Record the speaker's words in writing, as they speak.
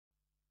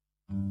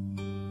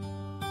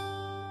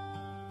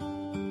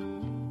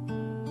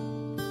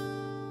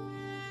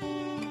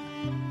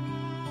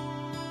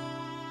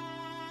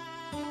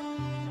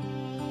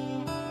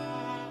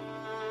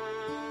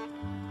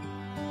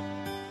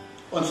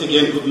Once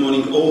again, good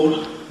morning all.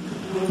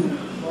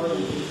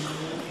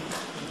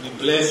 We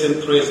bless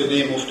and praise the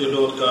name of the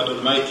Lord God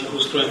Almighty who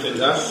strengthens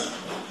us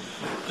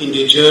in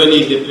the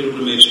journey, in the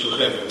pilgrimage to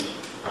heaven.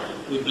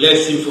 We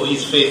bless Him for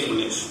His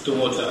faithfulness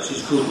towards us,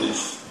 His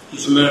goodness,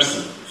 His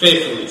mercy,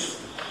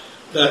 faithfulness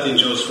that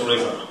endures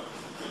forever.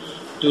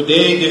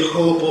 Today, the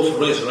hope of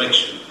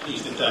resurrection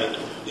is the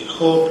title. The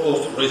hope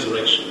of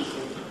resurrection.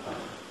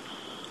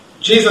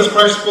 Jesus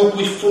Christ spoke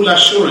with full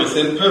assurance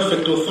and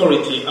perfect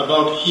authority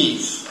about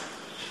His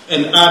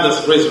and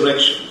others'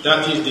 resurrection.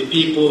 That is, the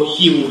people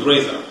He would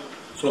raise up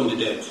from the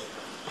dead.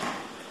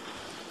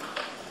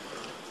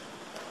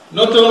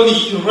 Not only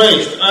He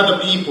raised other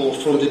people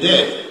from the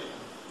dead,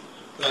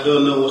 I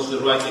don't know what's the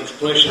right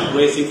expression,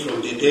 raising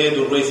from the dead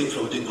or raising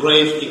from the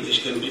grave.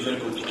 English can be very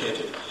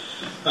complicated.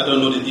 I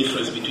don't know the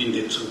difference between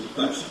the two,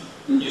 but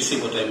you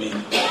see what I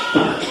mean.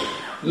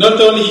 Not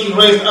only He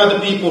raised other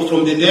people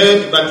from the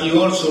dead, but He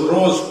also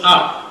rose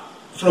up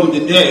from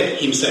the dead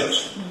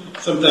Himself.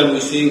 Sometimes we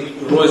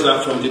sing, rose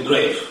up from the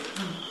grave.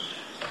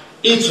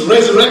 It's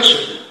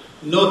resurrection,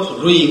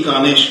 not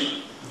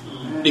reincarnation,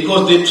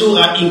 because the two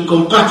are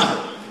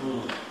incompatible,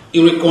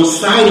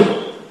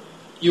 irreconcilable.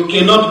 You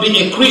cannot be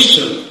a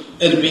Christian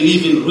and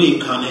believe in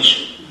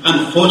reincarnation.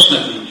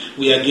 Unfortunately,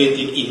 we are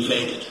getting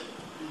invaded.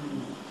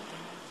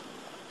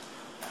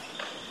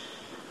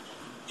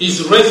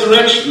 It's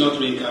resurrection, not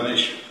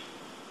reincarnation.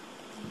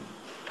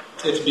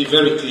 Let's be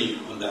very clear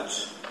on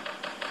that.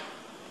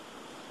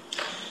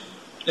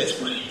 Let's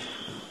pray.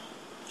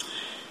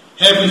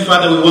 Heavenly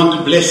Father, we want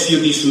to bless You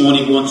this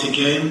morning once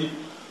again.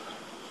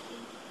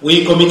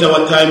 We commit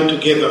our time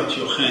together to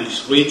Your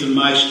hands. Written,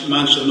 man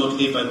shall not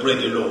live by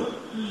bread alone,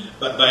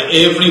 but by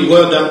every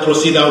word that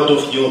proceeds out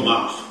of Your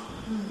mouth.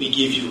 We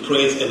give You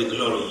praise and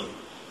glory,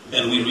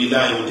 and we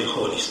rely on the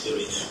Holy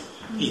Spirit.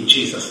 In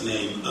Jesus'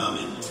 name,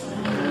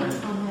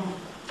 amen.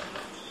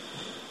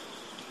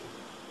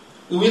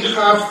 We will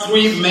have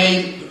three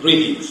main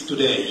readings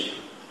today.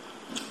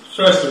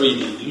 First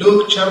reading,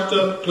 Luke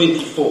chapter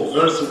 24,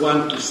 verse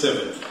 1 to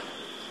 7.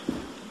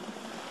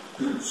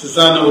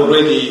 Susanna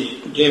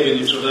already gave an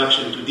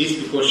introduction to this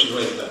because she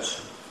read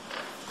that.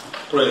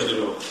 Praise the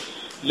Lord.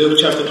 Luke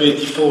chapter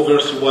 24,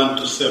 verse 1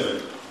 to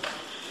 7.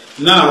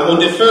 Now, on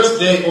the first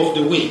day of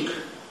the week,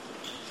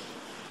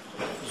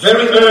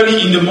 very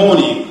early in the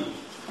morning,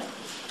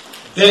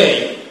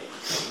 they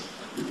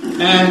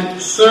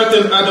and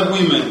certain other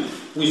women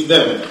with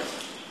them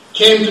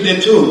came to the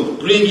tomb,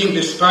 bringing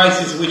the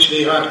spices which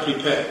they had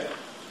prepared.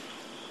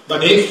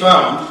 But they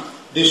found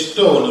the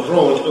stone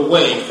rolled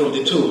away from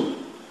the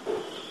tomb.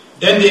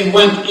 Then they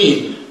went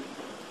in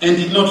and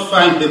did not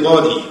find the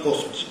body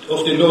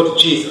of the Lord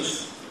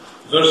Jesus.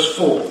 Verse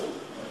 4.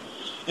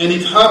 And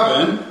it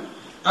happened,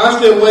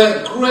 as they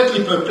were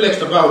greatly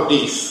perplexed about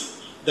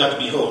this, that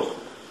behold,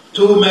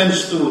 two men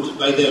stood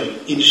by them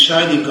in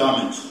shining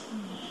garments.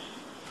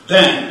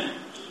 Then,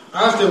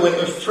 as they were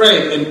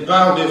afraid and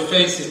bowed their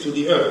faces to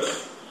the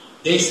earth,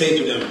 they say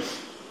to them,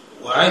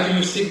 Why do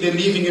you seek the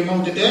living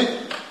among the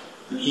dead?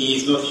 He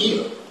is not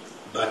here,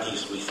 but he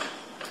is risen.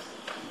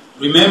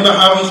 Remember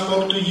how he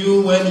spoke to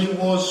you when he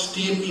was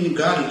still in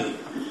Galilee,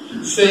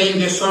 saying,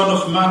 The Son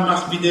of Man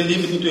must be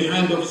delivered into the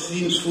hand of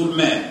sinful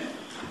men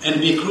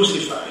and be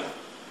crucified,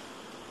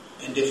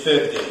 and the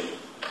third day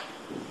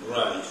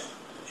rise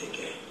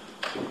again.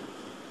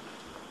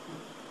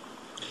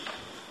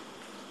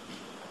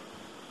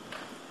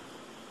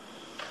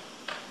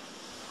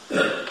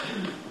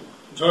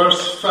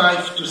 Verse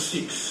 5 to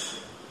 6.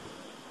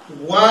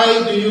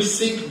 Why do you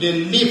seek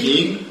the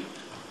living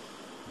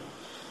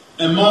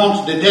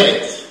among the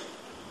dead?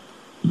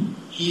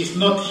 He is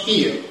not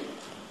here,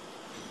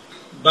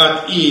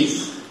 but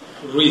is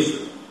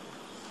risen.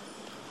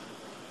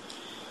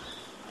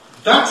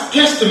 That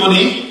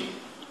testimony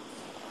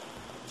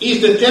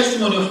is the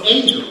testimony of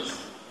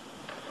angels,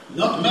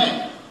 not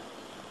men.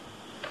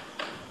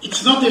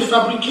 It's not a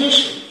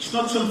fabrication. It's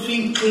not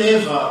something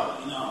clever,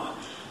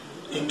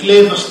 a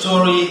clever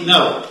story.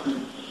 No.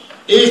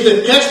 It is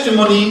the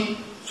testimony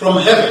from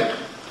heaven.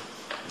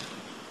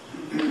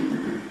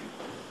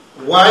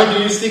 Why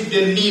do you seek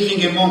the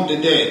living among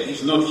the dead?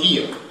 He's not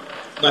here,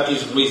 but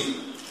is risen.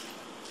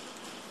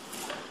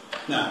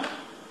 Now,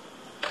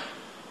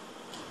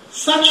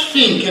 such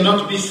thing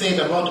cannot be said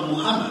about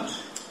Muhammad,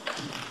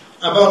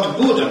 about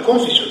Buddha,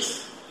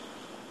 Confucius,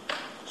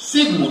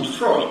 Sigmund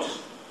Freud,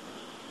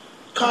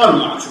 Karl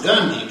Marx,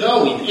 Gandhi,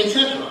 Darwin,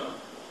 etc.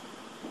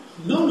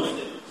 None of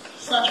them.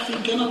 Such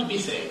thing cannot be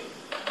said.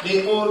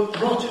 They all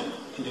rotten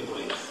in the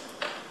graves,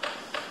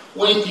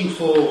 waiting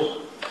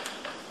for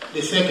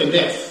the second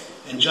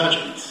death and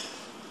judgment.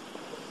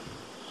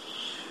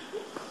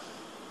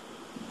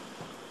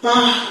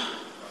 But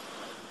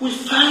we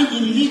find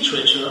in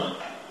literature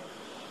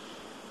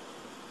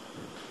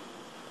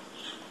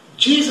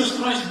Jesus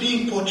Christ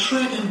being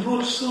portrayed and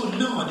brought so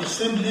low at the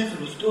same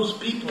level with those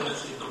people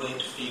as a great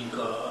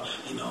thinker,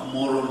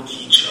 moral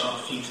teacher,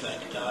 things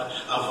like that,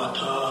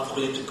 avatar,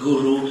 great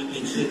guru,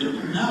 etc.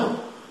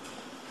 No,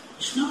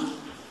 it's not.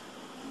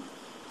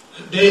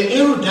 The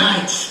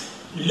erudites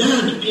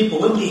learned people,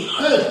 when they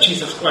heard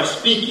Jesus Christ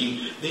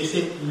speaking, they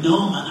said,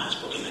 no man has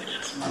spoken like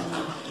that.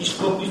 He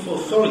spoke with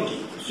authority,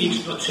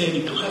 things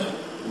pertaining to heaven.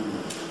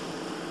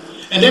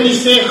 And then he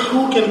said,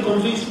 who can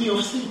convince me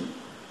of sin?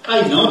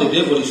 I know the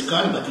devil is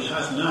kind, but he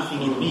has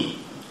nothing in me.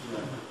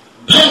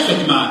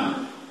 Perfect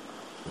man.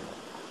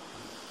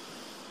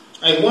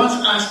 I once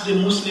asked the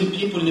Muslim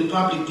people in a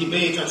public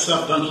debate at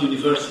South Bank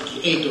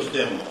University, 8 of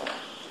them.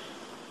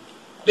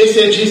 They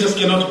said Jesus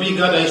cannot be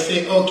God. I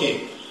say,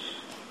 okay.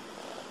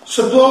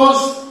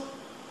 Suppose,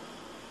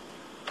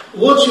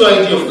 what's your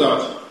idea of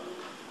God?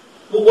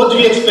 What do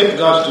you expect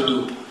God to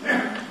do?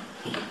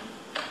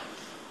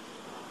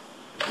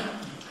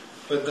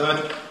 But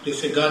they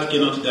say God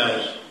cannot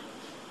die.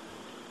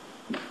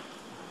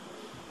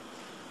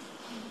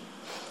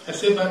 I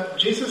say, but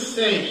Jesus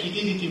said he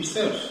did it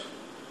himself.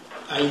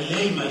 I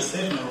lay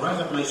myself and rise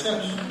up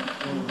myself.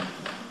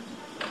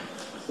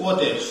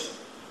 What else?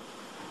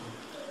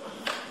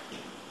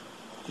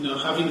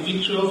 Having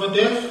victory over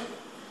death,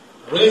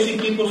 raising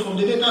people from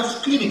the dead, that's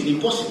clinically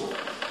impossible.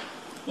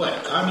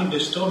 Well, calming the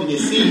storm in the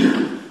sea,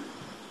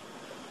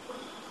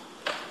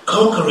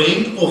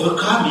 conquering,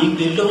 overcoming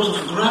the laws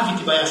of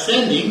gravity by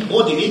ascending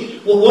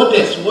bodily. Well, what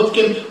else?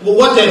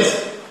 What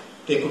else?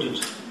 They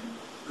couldn't.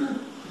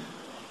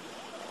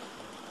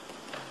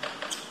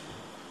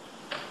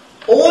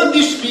 All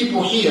these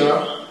people here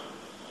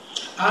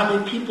are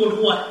the people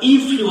who are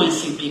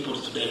influencing people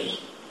today.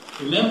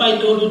 Remember I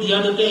told you the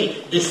other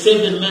day, the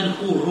 7 men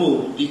who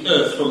rule the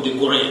earth from the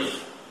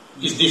grave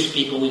is these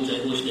people with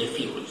their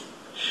theories.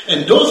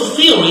 And those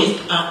theories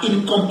are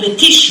in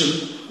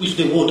competition with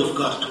the Word of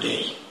God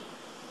today.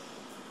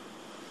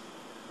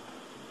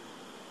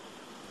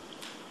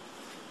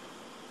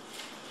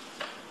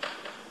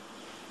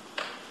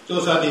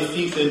 Those are the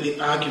things and the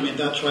argument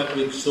that try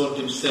to exalt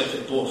themselves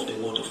above the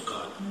Word of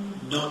God.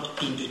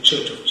 Not in the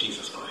Church of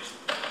Jesus Christ.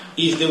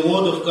 Is the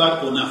Word of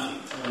God or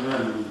nothing?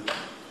 Amen.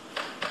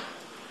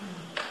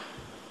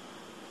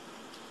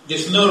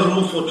 There's no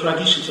room for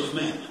traditions of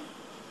men.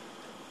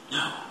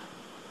 No.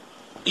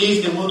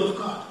 Is the Word of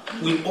God.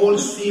 We all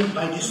sing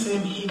by the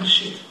same hymn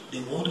sheet,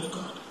 the Word of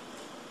God.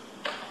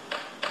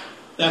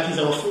 That is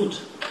our food,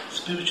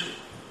 spiritually.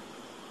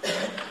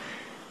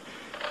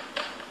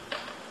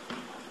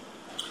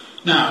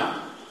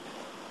 Now,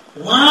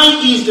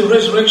 why is the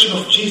resurrection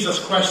of Jesus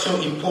Christ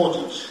so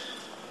important?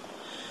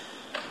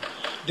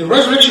 The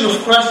resurrection of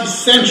Christ is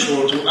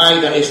central to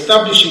either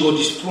establishing or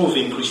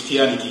disproving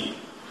Christianity.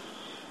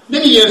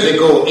 Many years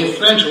ago, a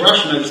French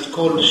rationalist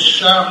called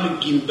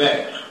Charles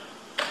Guimbert,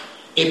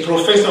 a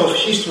professor of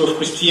history of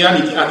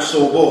Christianity at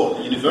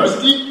Sorbonne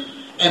University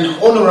and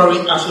honorary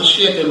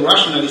associate and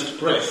rationalist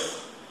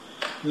press.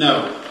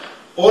 Now,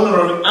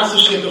 honorary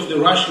associate of the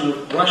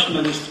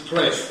Rationalist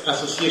Press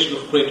Association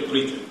of Great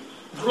Britain.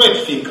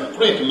 Great thinker,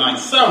 great mind,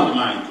 sound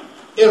mind,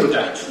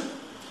 erudite.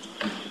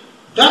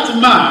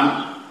 That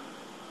man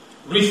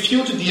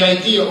refuted the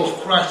idea of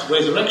Christ's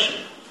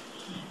resurrection,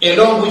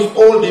 along with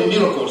all the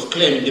miracles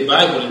claimed in the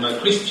Bible and by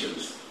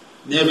Christians.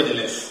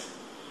 Nevertheless,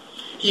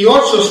 he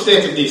also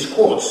stated these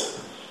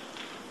quotes: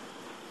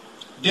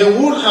 there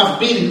would have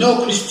been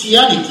no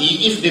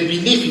Christianity if the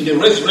belief in the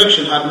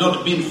resurrection had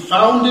not been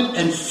founded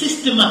and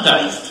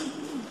systematized.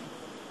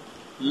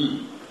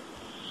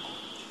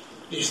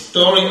 The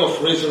story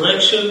of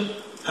resurrection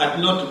had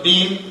not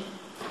been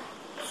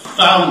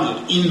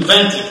founded,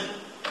 invented,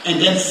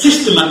 and then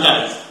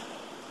systematized.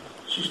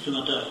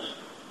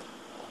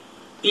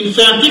 In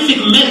scientific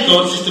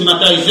method,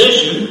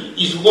 systematization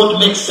is what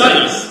makes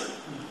science.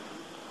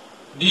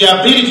 The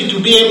ability to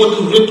be able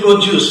to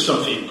reproduce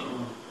something.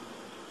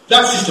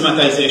 That's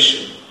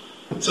systematization.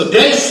 So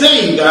they're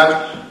saying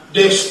that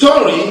the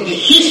story, the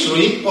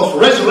history of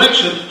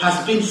resurrection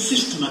has been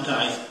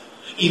systematized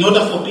in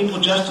order for people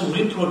just to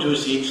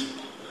reproduce it,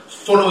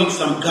 following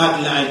some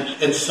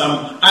guideline and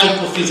some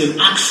hypotheses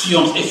and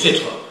axioms,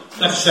 etc.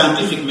 That's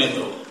scientific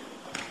method.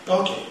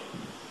 Okay.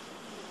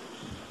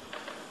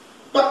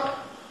 But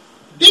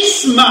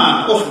this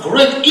man of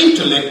great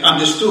intellect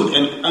understood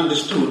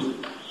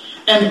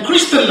and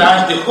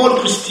crystallized the whole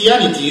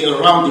Christianity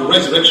around the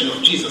resurrection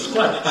of Jesus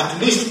Christ. At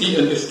least he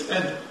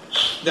understands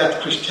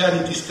that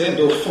Christianity stands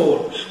or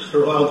falls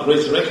around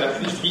resurrection.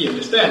 At least he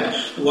understands.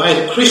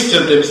 While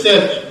Christians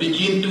themselves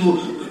begin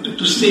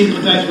to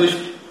sympathize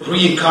with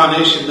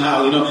reincarnation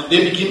now,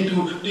 they begin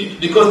to,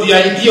 because the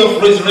idea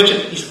of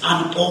resurrection is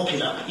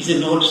unpopular, is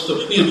an old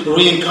story.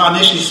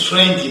 Reincarnation is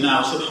trendy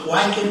now. So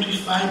why can't we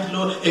find,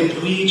 Lord, a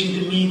bridge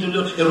in the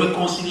middle, a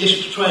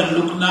reconciliation to try and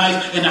look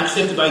nice and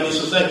accepted by the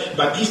society?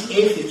 But this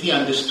atheist, he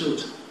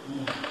understood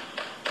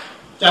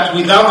that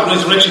without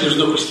resurrection, there's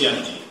no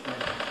Christianity.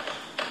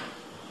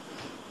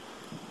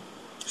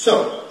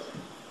 So,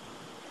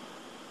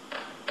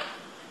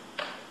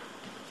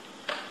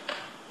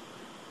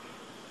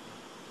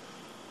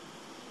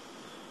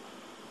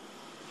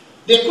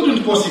 there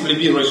couldn't possibly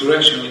be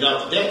resurrection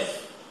without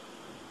death.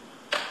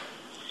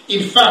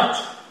 In fact,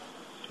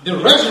 the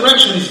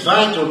resurrection is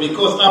vital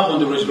because upon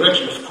the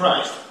resurrection of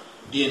Christ,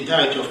 the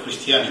entirety of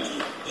Christianity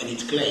and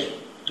its claim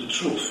to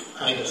truth,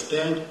 either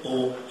stand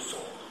or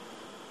fall.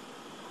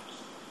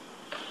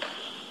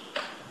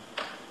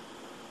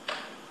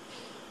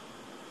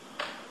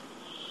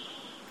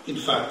 In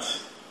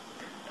fact,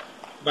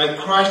 by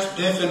Christ's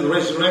death and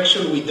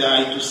resurrection we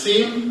die to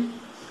sin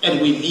and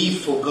we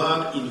live for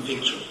God in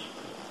victory.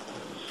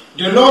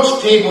 The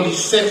Lord's table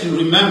is set in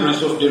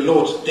remembrance of the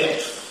Lord's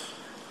death.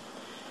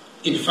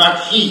 In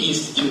fact, he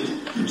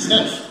instituted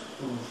himself.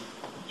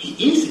 He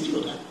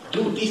instituted that.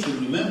 Do this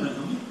in remembrance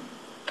of me.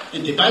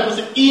 And the Bible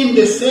says, in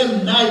the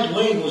same night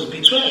when he was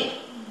betrayed.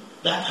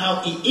 That's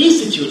how he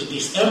instituted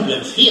these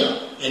emblems here.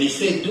 And he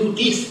said, do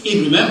this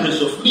in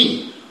remembrance of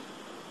me.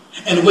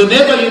 And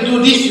whenever you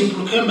do this, you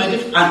proclaim my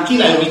death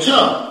until I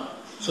return.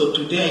 So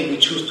today we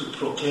choose to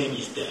proclaim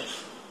his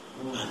death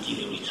until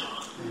he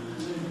returns.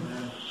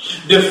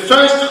 The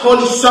first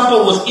Holy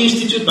Supper was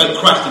instituted by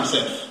Christ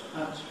himself.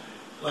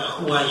 Well,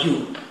 who are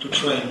you to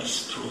try and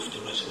disprove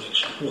the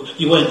resurrection?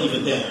 You weren't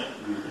even there.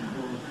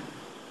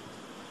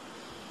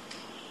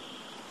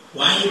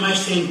 Why am I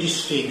saying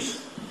these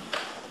things?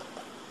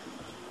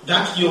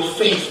 That your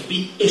faith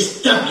be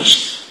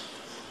established,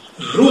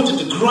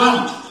 rooted,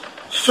 grounded,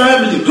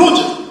 firmly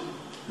rooted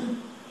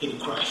in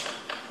Christ.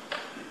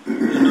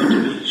 And not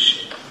to be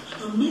ashamed.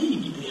 Or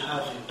maybe they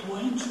have a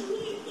point.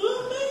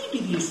 Or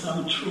maybe there's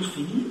some truth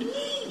in it.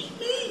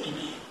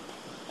 Maybe.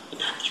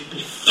 That you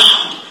be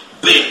found,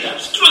 built up,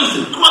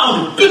 strengthened,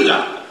 grounded, built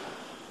up,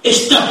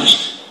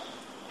 established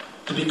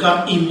to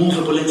become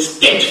immovable and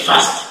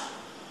steadfast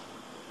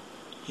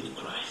in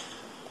Christ.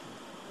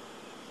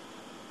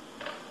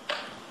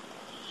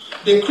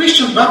 The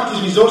Christian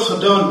baptism is also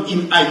done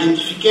in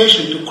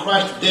identification to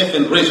Christ's death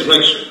and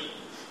resurrection.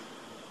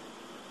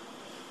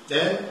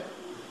 Death,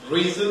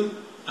 risen,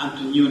 and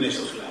to newness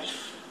of life.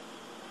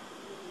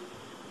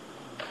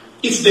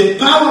 It's the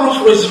power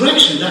of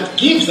resurrection that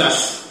gives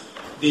us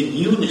the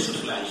newness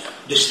of life,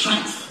 the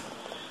strength.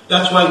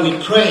 That's why we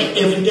pray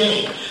every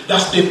day.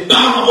 That's the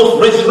power of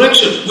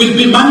resurrection will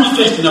be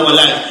manifest in our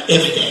life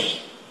every day.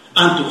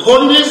 Unto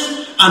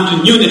holiness,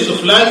 unto newness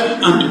of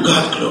life, unto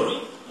God's glory.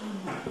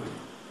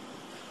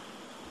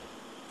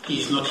 He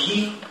is not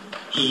here.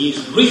 He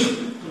is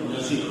risen.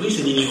 He is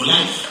risen in your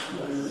life.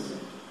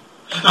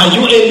 Are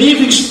you a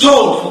living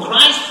stone for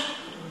Christ?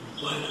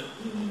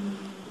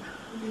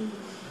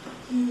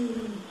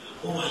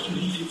 Or are you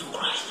living for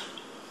Christ?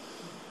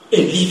 A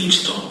living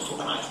stone for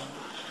Christ.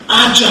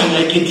 Agile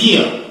like a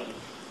deer.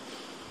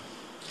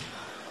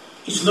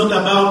 It's not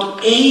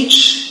about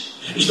age.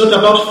 It's not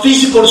about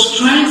physical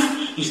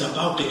strength. It's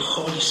about the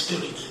Holy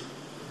Spirit.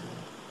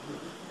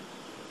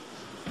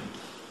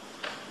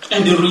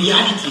 And the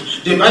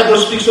reality. The Bible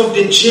speaks of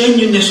the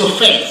genuineness of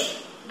faith.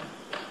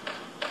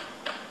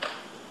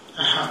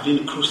 I have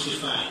been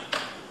crucified.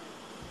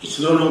 It's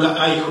no longer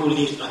I who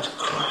live, but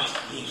Christ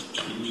lives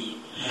in me.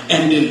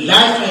 And the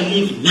life I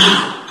live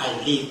now,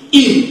 I live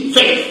in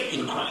faith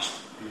in Christ.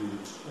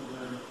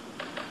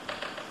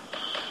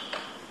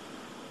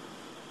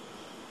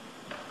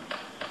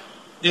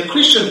 The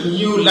Christian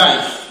new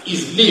life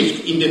is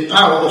lived in the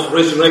power of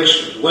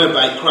resurrection,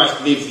 whereby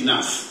Christ lives in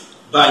us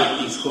by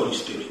his Holy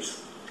Spirit.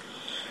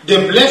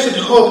 The blessed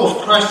hope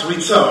of Christ's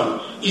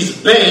return is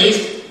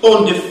based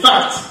on the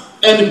fact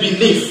and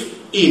belief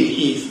in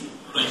his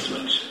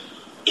resurrection.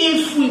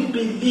 If we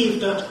believe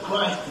that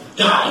Christ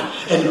died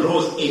and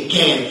rose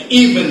again,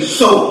 even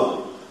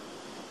so,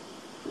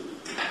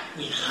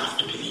 we have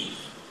to believe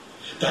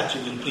that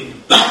he will bring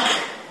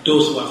back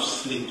those who have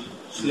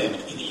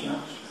slept in him.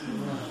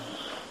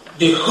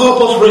 The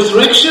hope of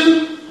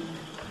resurrection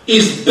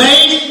is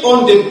based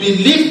on the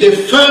belief, the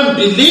firm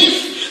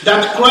belief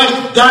that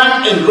Christ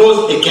died and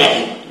rose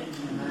again.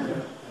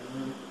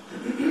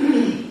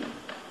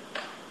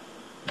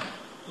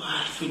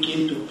 We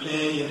begin to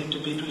play a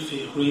little bit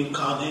with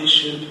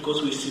reincarnation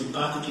because we're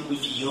sympathetic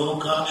with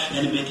yoga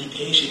and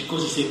meditation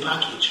because it's a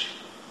package.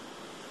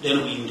 Then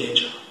we're in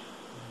danger.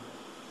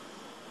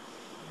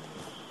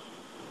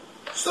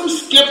 Some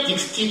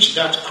skeptics teach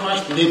that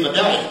Christ never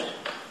died,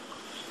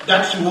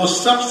 that he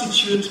was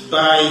substituted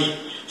by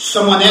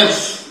someone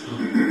else.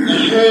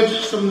 I heard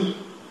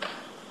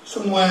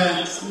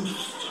somewhere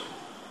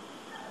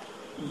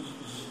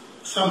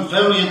some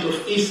variant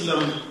of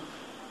Islam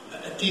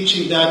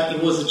teaching that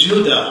it was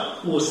Judah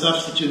who was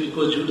substituted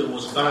because Judah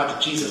was bad,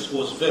 Jesus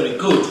was very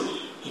good.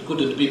 He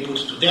couldn't be put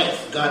to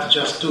death. God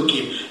just took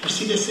him. You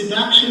see, the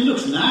seduction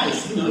looks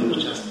nice. He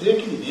was just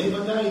taken, he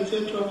never died,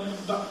 etc.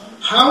 But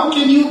how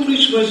can you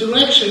preach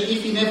resurrection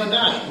if he never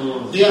died?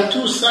 They are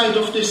two sides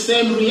of the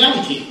same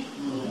reality.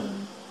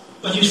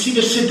 But you see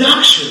the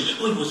seduction.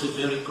 Oh, he was a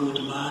very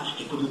good man.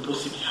 He couldn't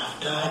possibly have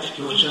died.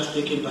 He was just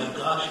taken by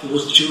God. It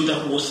was Judah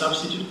who was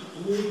substituted.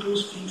 All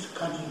those things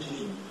can't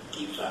easily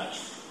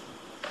devise.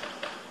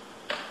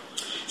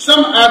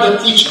 Some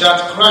others teach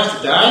that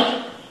Christ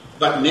died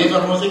but never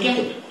rose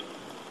again.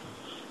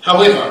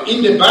 However,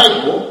 in the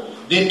Bible,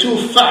 the two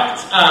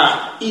facts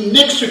are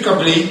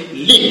inextricably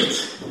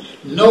linked.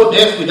 No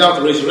death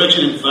without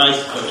resurrection and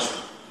vice versa.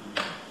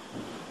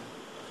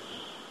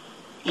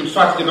 In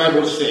fact, the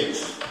Bible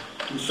says,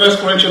 in 1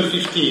 Corinthians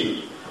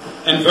 15,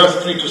 And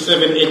verse 3 to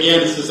 7,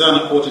 again,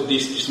 Susanna quoted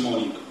this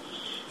morning.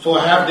 For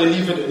I have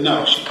delivered,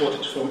 no, she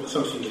quoted from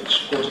something else.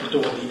 She quoted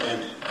toward the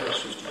end,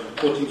 verse 50. I'm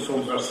quoting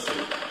from verse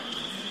 3.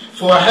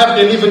 For I have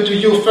delivered to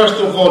you, first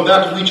of all,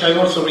 that which I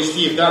also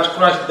received, that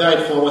Christ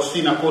died for our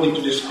sin according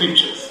to the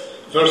Scriptures.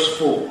 Verse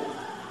 4.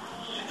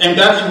 And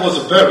that he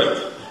was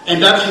buried,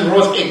 and that he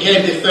rose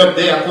again the third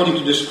day according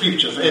to the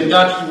Scriptures, and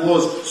that he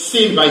was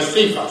seen by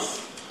Cephas.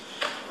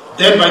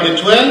 Then by the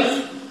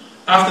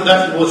 12, after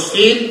that he was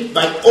seen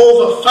by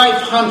over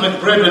 500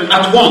 brethren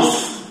at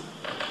once,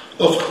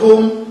 of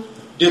whom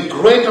the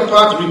greater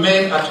part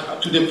remain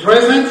to the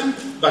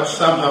present, but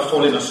some have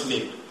fallen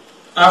asleep.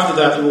 After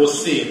that he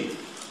was seen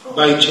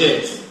by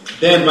James,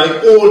 then by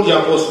all the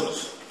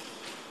apostles.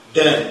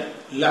 Then,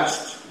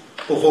 last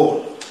of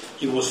all,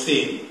 he was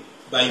seen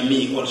by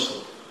me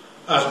also,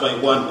 as by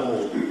one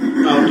all,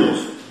 out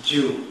of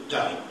due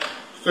time.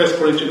 1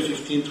 Corinthians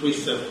 15, 3,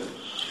 7.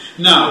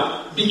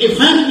 Now, the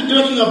event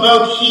we're talking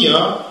about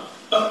here,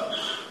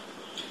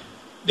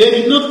 they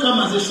did not come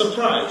as a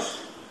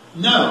surprise.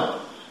 No.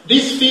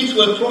 These things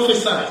were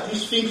prophesied.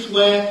 These things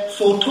were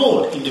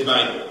foretold in the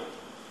Bible.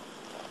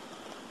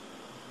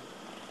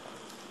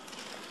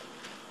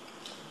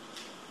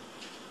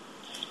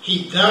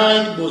 He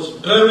died, was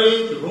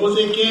buried, rose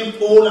again,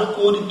 all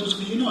according to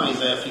Scripture. You know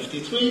Isaiah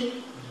 53.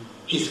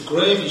 His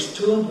grave, his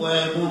tomb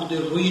were among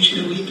the rich,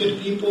 the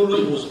wicked people.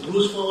 He was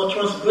bruised for our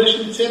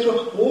transgression, etc.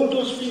 All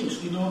those things,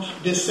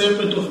 the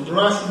serpent of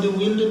brass in the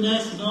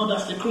wilderness,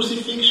 that's the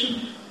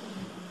crucifixion.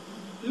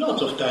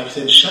 Lots of types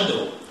and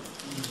shadow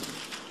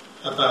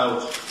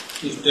about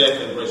his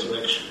death and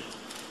resurrection.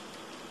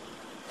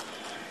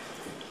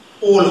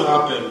 All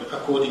happen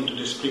according to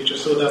the Scripture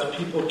so that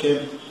people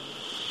can...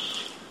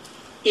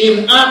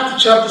 In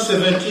Acts chapter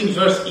 17,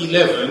 verse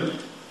 11,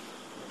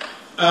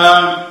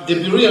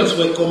 the Bereans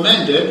were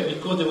commended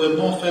because they were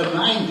more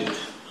fair-minded,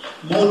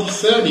 more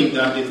discerning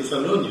than the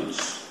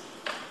Thessalonians.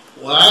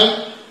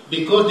 Why?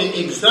 Because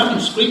they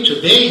examined Scripture.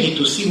 They need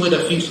to see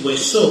whether things were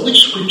so.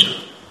 Which Scripture?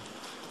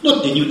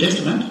 Not the New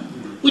Testament.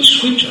 Which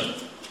Scripture?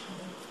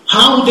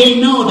 How would they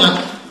know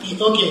that,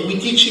 okay, we're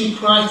teaching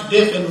Christ's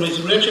death and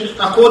resurrection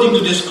according to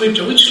the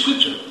Scripture? Which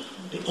Scripture?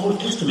 The Old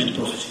Testament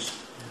prophecies.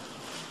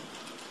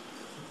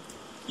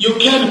 You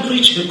can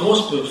preach the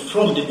gospel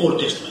from the Old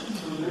Testament.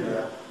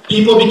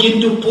 People begin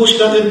to push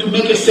that and to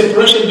make a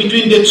separation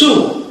between the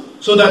two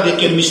so that they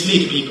can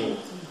mislead people.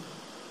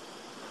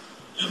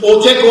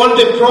 Or take all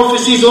the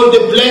prophecies, all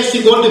the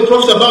blessings, all the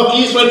prophecies about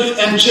Israel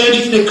and change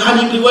it in a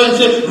cunning way and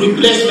say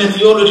replacement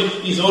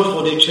theology is all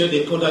for the church.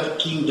 They call that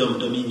kingdom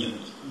dominion.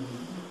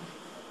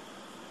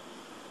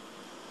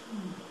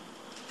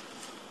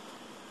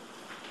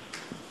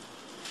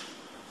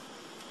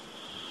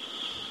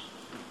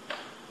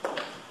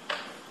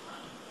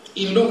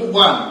 In Luke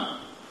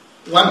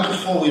 1 to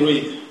 4 we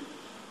read.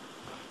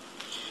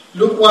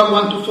 Luke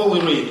 1 to 4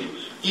 we read.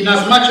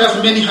 Inasmuch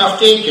as many have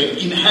taken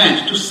in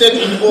hand to set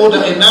in order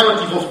a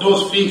narrative of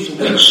those things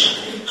which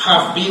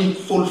have been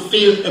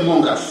fulfilled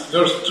among us.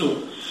 Verse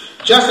 2.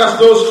 Just as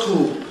those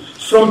who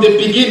from the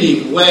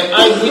beginning were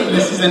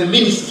eyewitnesses and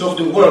ministers of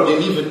the word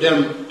delivered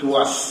them to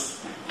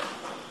us.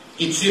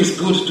 It seems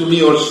good to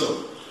me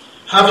also,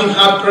 having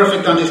had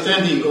perfect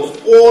understanding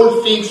of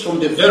all things from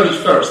the very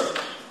first,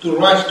 to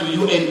write to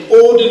you an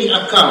orderly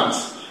account,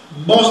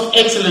 most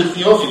excellent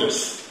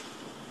Theophilus,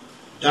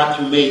 that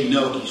you may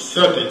know the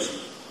certainty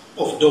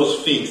of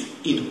those things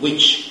in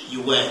which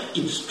you were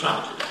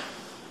instructed.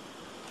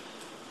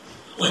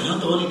 Well,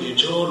 not only the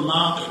John,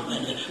 Mark,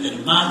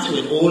 and Matthew,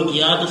 and all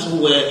the others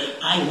who were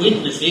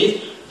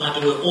eyewitnesses, but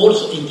they were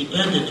also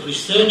independent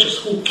researchers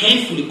who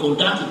carefully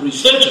conducted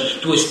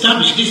research to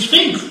establish these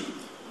things.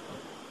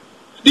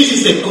 This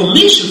is a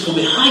commission from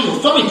a high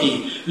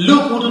authority.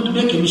 Luke wouldn't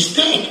make a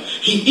mistake.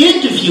 He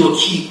interviewed,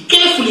 he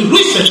carefully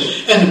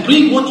researched, and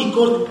bring what he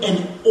called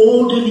an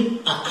orderly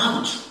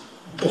account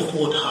of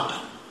what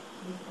happened.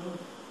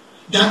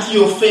 That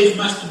your faith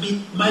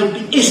might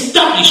be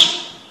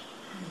established.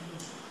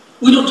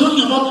 We're not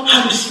talking about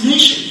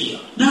hallucination here.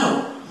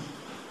 No.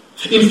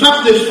 In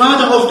fact, the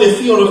father of the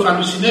theory of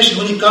hallucination,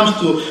 when it comes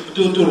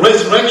to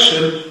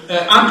resurrection,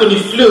 Anthony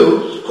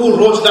Flew, who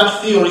wrote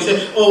that theory,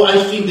 said,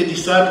 I think the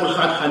disciple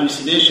had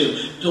hallucination.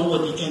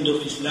 Toward the end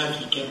of his life,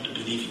 he came to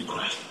believe in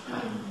Christ.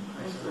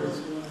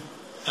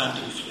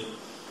 Anthony Flew.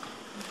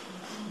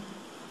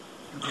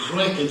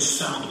 Great and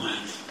sound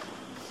mind.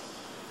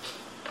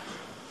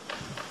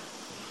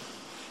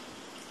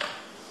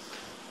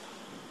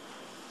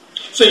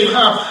 So you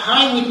have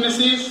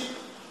eyewitnesses,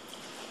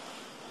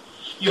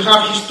 you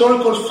have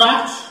historical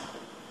facts,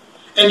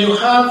 and you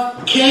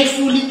have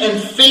carefully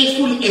and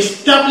faithfully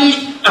established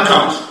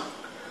accounts.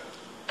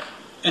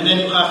 And then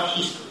you have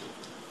history.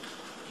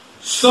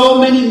 So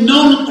many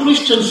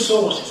non-Christian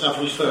sources have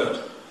referred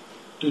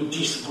to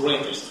this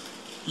greatest,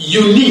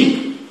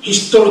 unique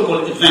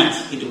historical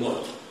event in the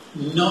world.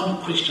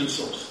 Non-Christian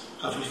sources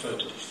have referred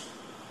to this.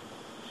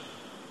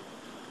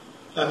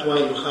 That's why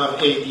you have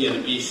AD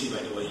and BC,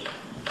 by the way.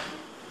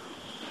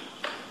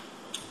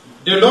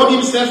 The Lord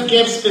himself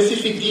gave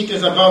specific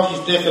details about his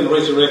death and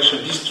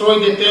resurrection. Destroy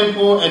the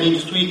temple, and in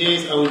 3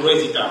 days I will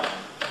raise it up.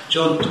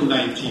 John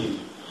 2:19.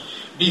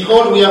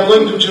 Behold, we are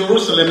going to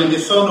Jerusalem, and the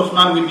Son of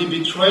Man will be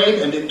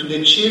betrayed, and to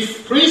the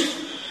chief priests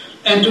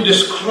and to the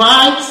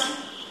scribes,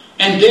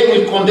 and they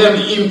will condemn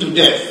him to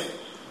death,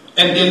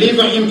 and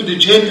deliver him to the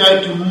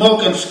Gentiles to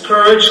mock and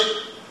scourge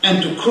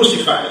and to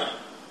crucify.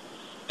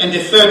 And the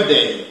third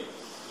day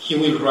he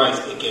will rise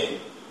again.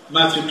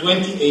 Matthew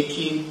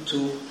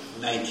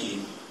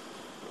 20:18-19.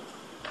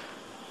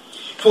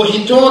 For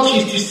he told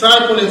his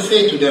disciples and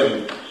said to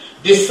them,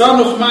 the Son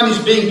of Man is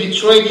being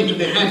betrayed into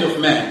the hand of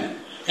men,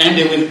 and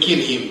they will kill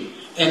him.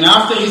 And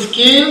after he is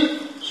killed,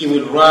 he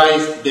will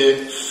rise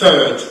the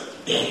third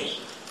day.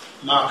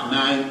 Mark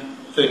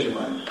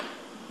 9:31.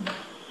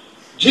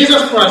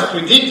 Jesus Christ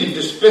predicted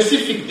the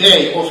specific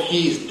day of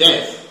his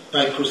death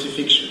by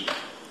crucifixion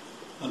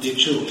on the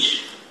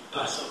Jewish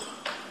Passover.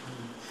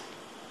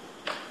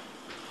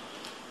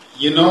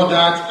 You know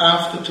that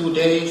after 2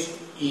 days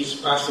is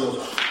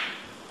Passover,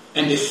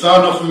 and the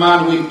Son of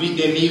Man will be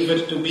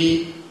delivered to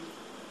be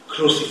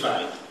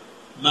crucified.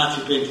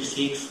 Matthew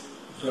 26,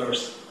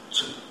 verse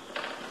 2.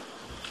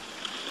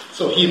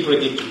 So he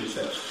predicted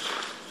himself.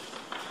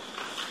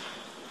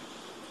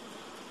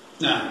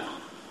 Now,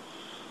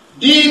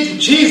 did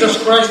Jesus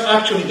Christ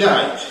actually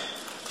die?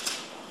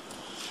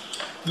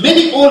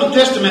 Many Old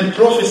Testament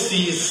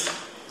prophecies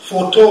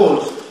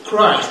foretold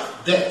Christ's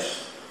death,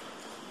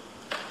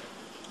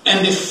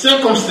 and the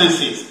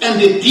circumstances and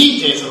the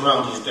details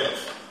around his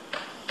death.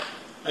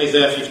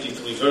 Isaiah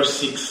 53, verse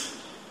 6.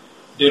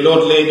 The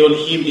Lord laid on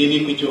him the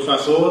iniquity of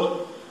us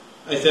all.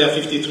 Isaiah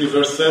 53,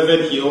 verse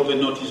 7. He opened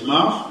not his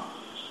mouth.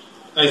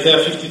 Isaiah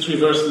 53,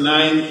 verse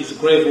 9. His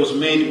grave was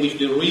made with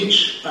the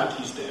rich at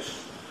his death.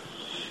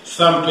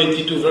 Psalm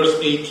 22, verse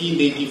 18.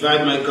 They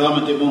divide my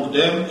garment among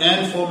them,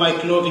 and for my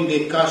clothing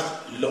they cast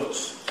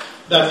lots.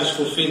 That is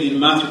fulfilled in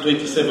Matthew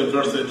 27,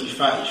 verse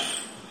 35.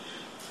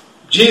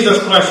 Jesus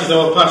Christ is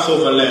our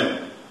Passover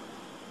lamb.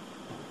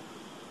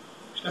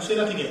 Shall I say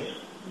that again?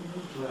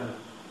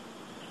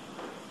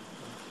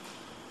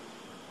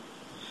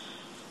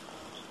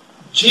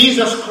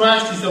 Jesus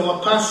Christ is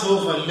our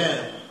Passover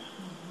lamb,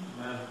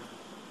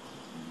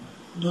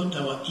 not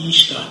our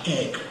Easter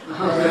egg.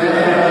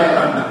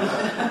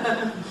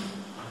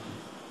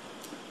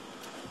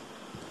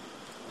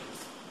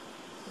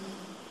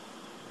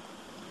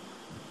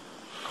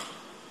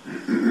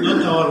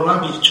 Not our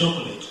rabbit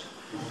chocolate.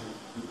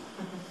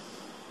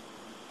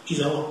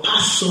 Is our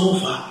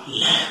Passover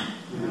lamb,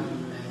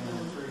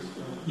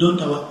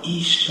 not our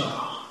Easter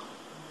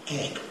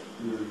egg.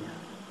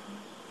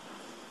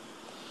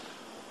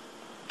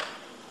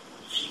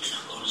 Things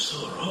are gone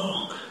so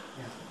wrong.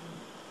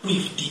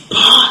 We've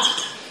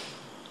departed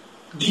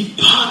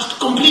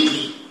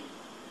completely.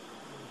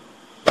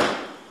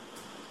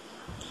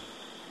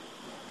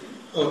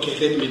 Okay,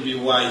 let me be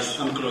wise.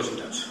 I'm closing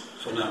that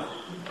for now.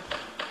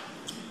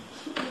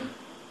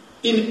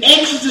 In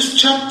Exodus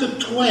chapter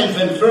 12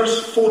 and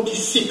verse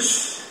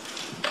 46,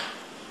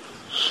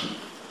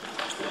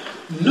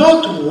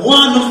 not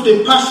one of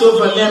the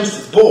Passover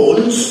lamb's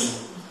bones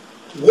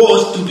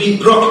was to be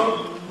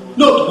broken.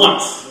 Not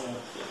once.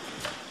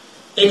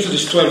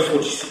 Exodus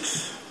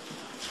 12:46.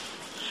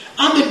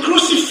 At the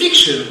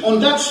crucifixion on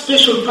that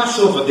special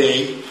Passover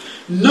day,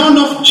 none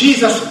of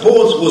Jesus'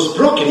 bones was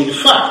broken. In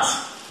fact,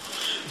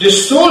 the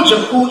soldier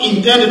who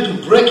intended to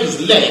break his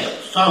leg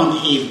found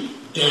him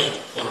dead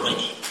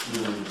already.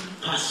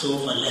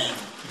 Passover lamb,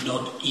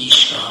 not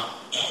Easter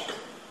egg.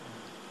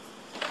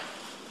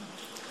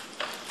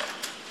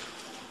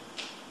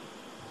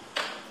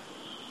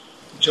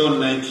 John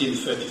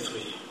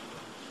 19:33.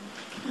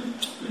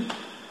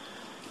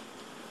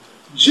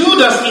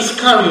 Judas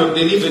Iscariot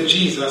delivered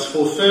Jesus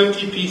for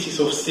 30 pieces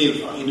of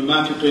silver in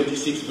Matthew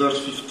 26, verse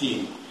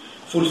 15,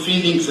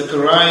 fulfilling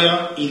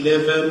Zechariah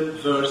 11,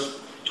 verse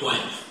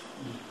 12.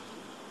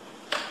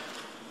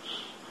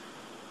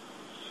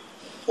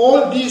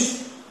 All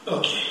this,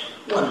 okay,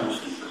 one more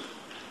thing.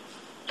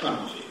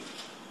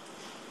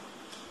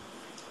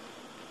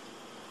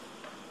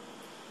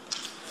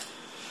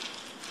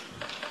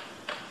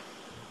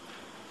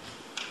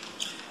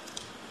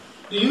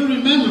 Do you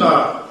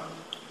remember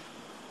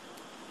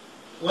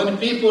when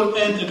people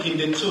entered in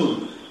the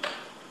tomb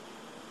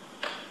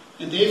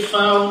and they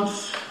found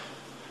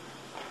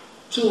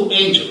two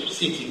angels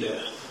sitting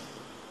there?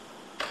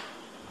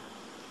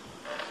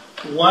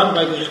 One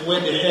by where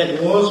the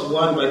head was,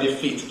 one by the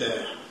feet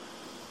there.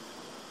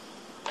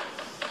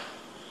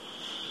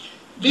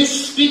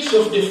 This speaks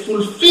of the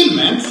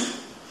fulfillment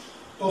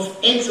of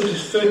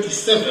Exodus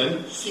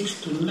 37,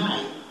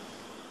 6-9.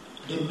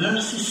 The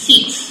mercy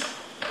seats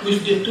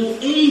with the two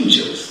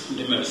angels in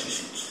the mercy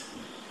seats.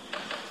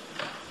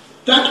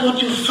 That's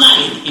what you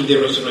find in the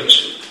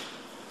resurrection.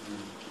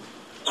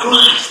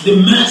 Christ, the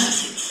mercy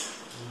seats,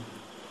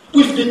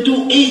 with the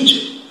two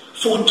angels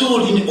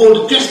foretold in the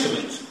Old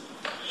Testament.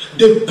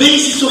 The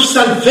basis of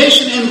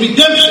salvation and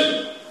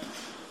redemption.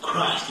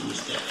 Christ in his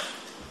death.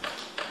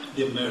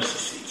 The mercy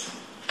seat.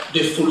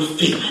 The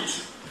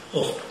fulfillment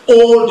of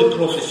all the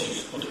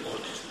prophecies of the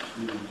Old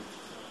Testament.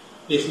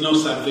 There's no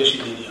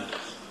salvation in the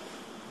others.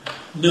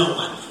 No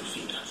one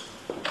fulfilled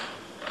that.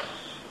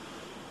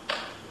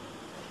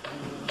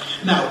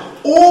 Now,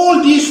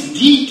 all these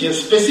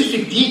details,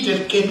 specific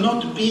details,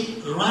 cannot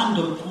be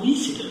random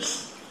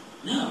coincidence.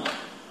 No,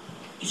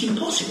 it's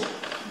impossible.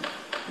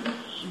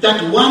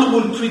 That one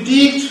will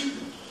predict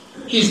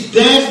his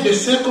death, the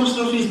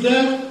circumstance of his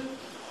death,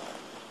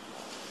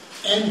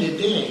 and the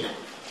day,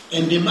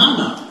 and the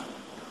manner.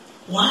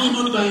 Why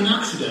not by an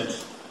accident?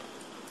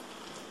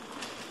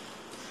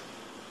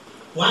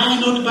 Why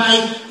not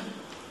by,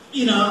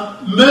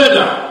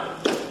 murder?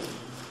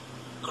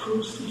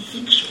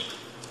 Crucifixion,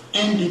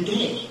 and the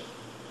day.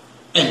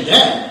 And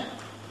then,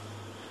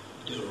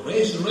 the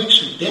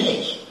resurrection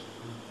day.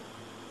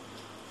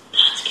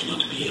 That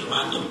cannot be a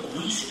random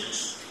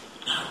coincidence.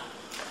 No.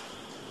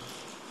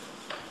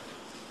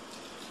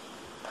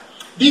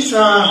 These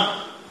are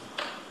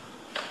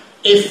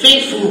a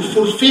faithful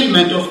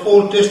fulfillment of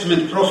Old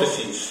Testament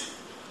prophecies.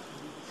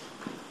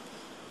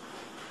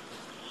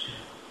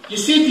 You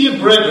see, dear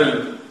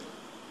brethren,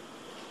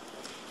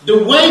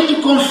 the way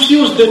to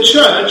confuse the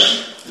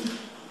church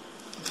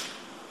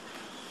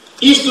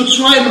is to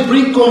try and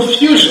bring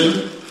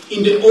confusion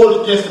in the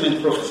Old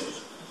Testament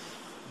prophecies.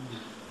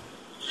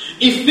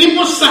 If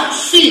people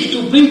succeed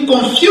to bring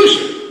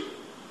confusion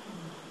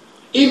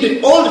in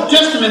the Old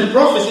Testament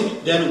prophecy,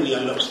 then we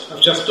are lost.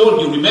 I've just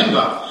told you,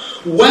 remember,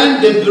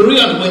 when the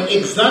Bereans were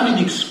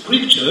examining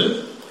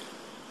scriptures,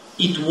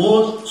 it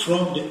was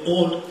from the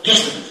Old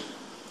Testament.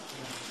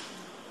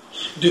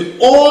 The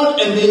Old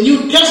and the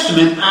New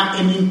Testament are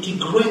an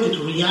integrated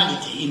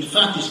reality. In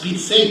fact, it's been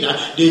said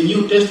that the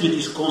New Testament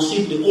is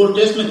conceived the Old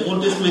Testament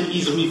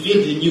is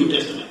revealed in the New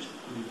Testament.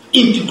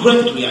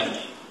 Integrated reality.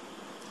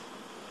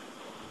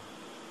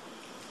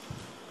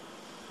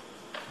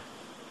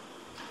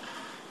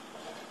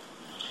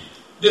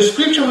 The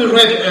scripture we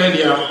read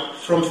earlier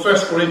from 1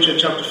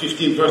 Corinthians chapter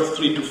 15, verse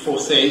 3 to 4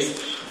 says,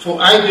 "For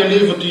I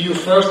delivered to you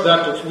first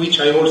that of which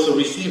I also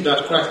received,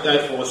 that Christ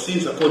died for our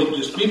sins according to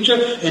the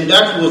scripture, and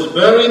that he was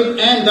buried,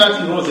 and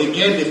that he rose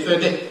again the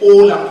third day,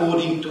 all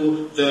according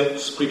to the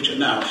scripture."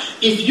 Now,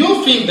 if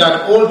you think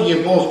that all the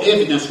above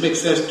evidence makes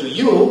sense to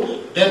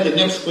you, then the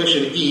next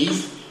question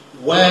is,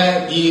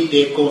 where did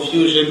the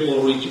confusion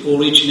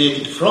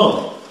originated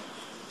from?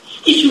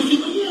 If you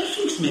think,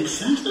 things make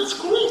sense, that's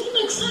correct, it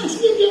makes sense.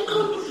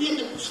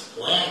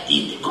 Where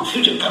did the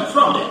confusion come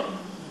from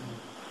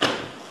then?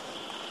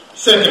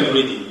 Second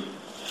reading.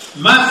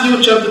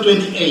 Matthew chapter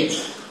 28.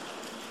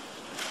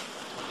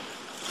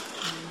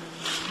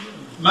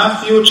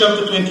 Matthew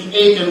chapter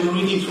 28, and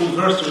we're reading from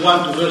verse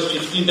 1 to verse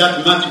 15.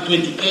 That's Matthew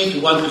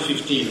 28, 1 to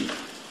 15.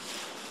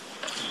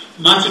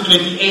 Matthew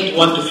 28,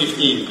 1 to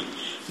 15.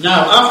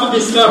 Now, after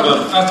the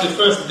Sabbath, as the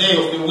first day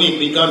of the week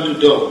began to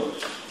dawn,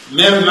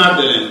 Mary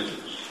Magdalene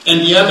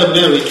and the other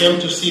Mary came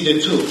to see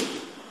the tomb.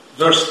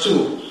 Verse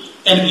 2.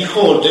 And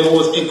behold, there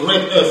was a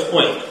great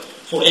earthquake,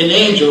 for an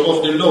angel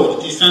of the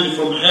Lord descended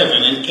from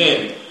heaven and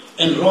came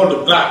and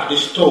rolled back the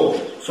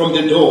stone from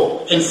the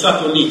door and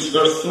sat on it.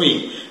 Verse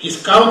 3. His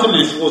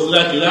countenance was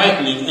like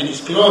lightning and his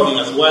clothing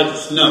as white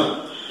as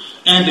snow.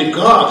 And the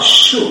guard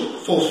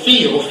shook for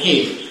fear of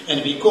him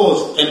and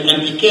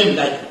became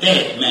like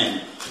dead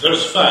men.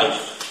 Verse 5.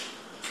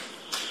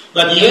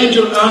 But the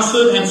angel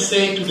answered and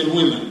said to the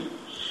women,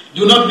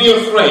 "Do not be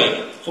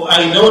afraid, for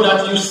I know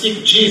that you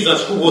seek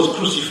Jesus who was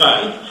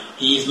crucified.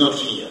 He is not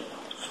here,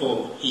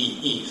 for he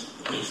is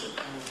risen.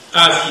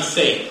 As he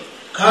said,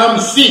 come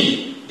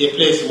see the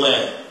place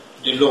where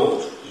the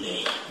Lord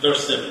lay."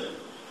 Verse 7.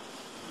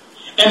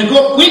 "And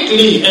go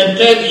quickly and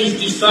tell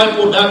his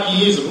disciple that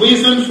he is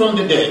risen from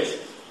the dead.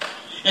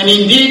 And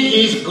indeed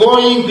he is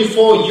going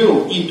before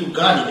you into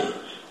Galilee.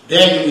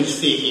 There you will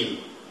see him.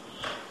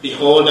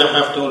 Behold, I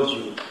have told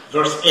you."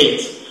 Verse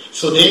 8.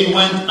 So they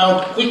went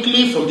out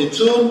quickly from the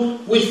tomb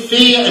with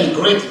fear and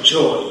great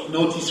joy.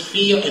 Notice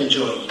fear and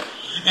joy.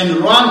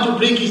 And ran to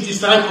bring his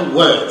disciple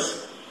words.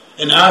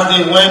 And as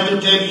they went to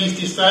tell his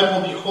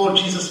disciple, behold,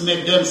 Jesus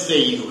met them,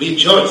 saying,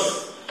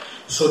 "Rejoice."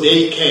 So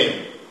they came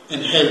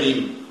and held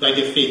him by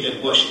the feet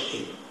and worshipped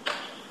him.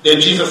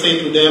 Then Jesus said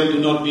to them, "Do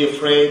not be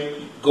afraid.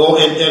 Go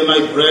and tell my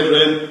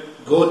brethren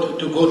go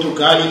to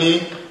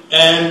Galilee,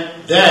 and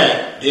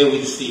there they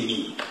will see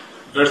me."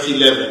 Verse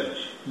 11.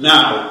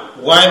 Now,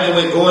 while they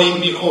were going,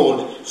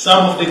 behold,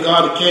 some of the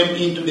guard came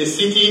into the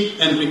city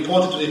and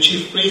reported to the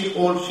chief priest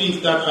all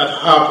things that had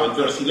happened.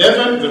 Verse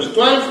 11, verse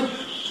 12.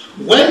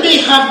 When they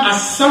had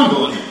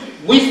assembled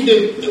with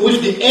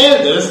the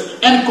elders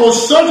and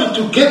consulted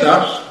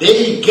together,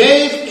 they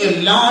gave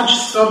a large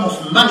sum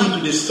of money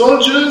to the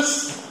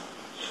soldiers,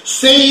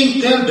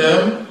 saying, "Tell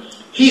them,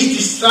 his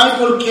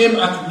disciple came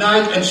at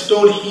night and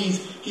stole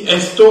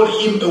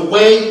him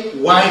away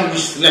while we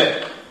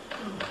slept."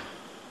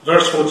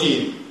 Verse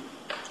 14.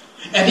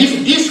 "And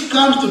if this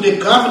comes to the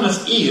governor's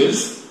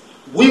ears,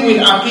 we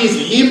will appease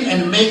him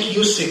and make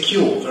you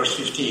secure." Verse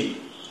 15.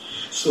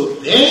 So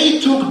they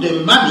took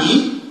the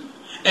money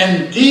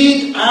and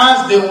did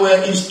as they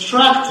were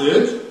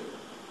instructed,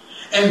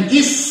 And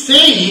this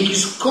saying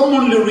is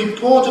commonly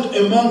reported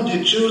among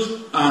the Jews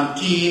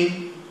until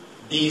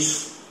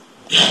this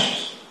day.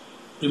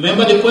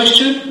 Remember the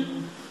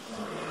question?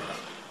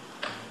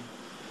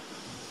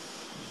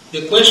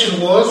 The question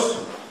was,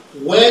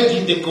 where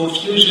did the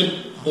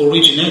confusion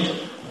originate?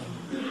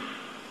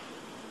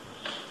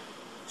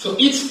 So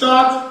it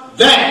starts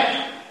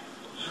there,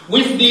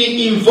 with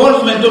the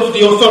involvement of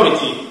the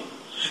authority.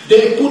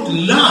 They put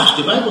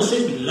the Bible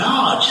says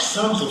large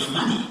sums of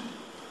money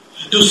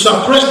to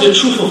suppress the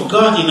truth of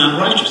God in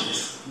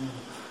unrighteousness.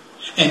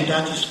 And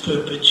that is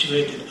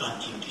perpetuated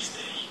until this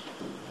day.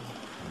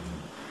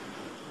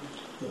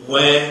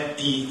 Where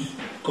did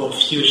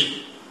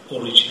confusion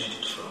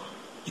originate from?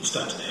 It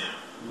starts there.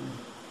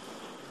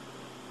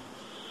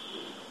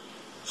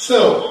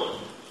 So,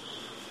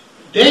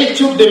 they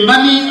took the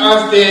money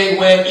as they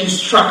were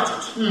instructed.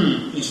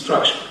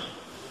 Instruction.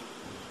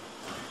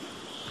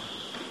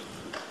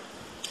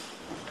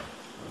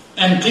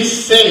 And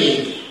this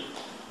saying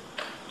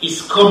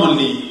is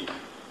commonly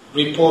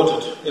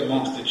reported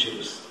amongst the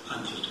Jews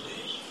until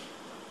today.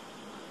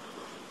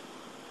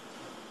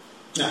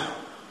 Now,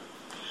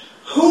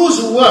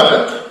 whose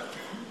work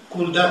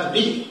could that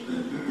be?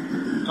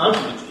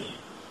 Ultimately,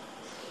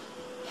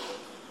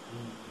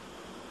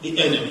 the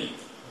enemy,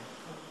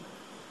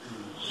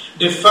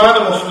 the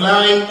father of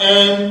lie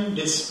and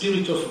the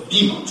spirit of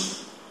demons.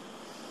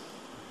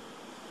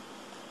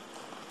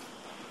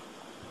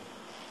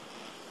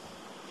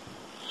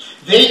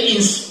 They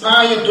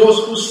inspire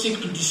those who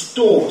seek to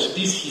distort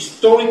this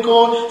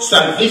historical,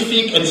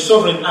 salvific, and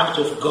sovereign act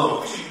of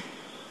God.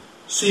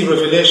 See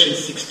Revelation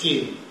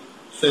 16,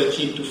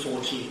 13 to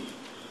 14.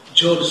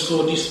 John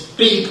saw this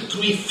big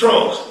three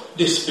frogs,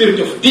 the spirit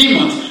of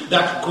demons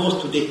that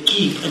goes to the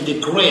king and the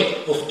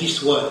great of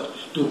this world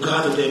to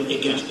gather them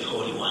against the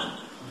Holy One.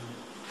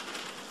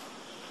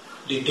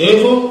 The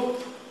devil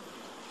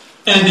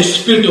and the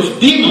spirit of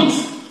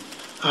demons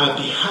are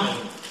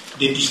behind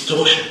the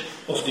distortion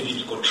of the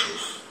biblical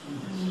truth.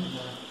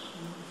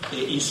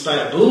 They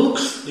inspire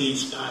books, they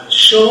inspire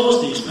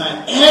shows, they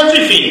inspire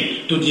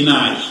everything to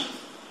deny.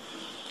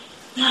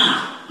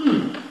 Now,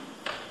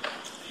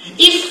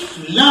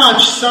 if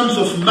large sums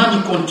of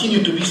money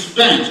continue to be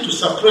spent to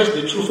suppress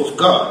the truth of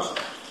God,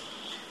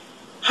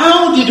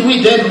 how did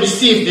we then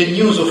receive the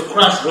news of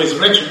Christ's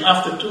resurrection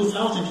after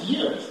 2,000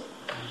 years?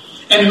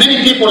 And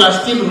many people are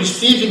still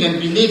receiving and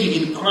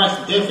believing in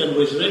Christ's death and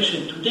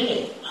resurrection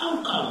today.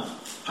 How come?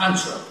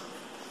 Answer.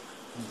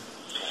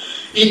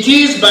 It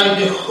is by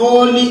the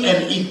Holy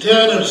and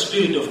Eternal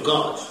Spirit of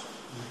God,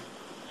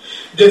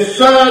 the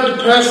third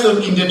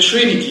person in the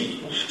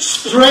Trinity,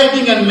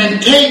 spreading and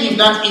maintaining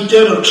that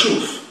eternal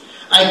truth.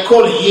 I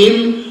call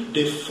him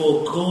the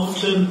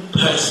forgotten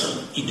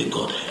person in the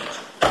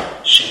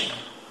Godhead. Shame.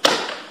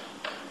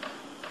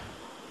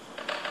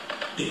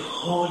 The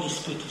Holy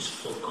Spirit is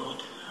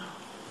forgotten now.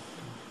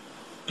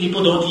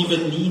 People don't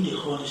even need the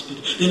Holy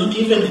Spirit.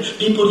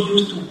 People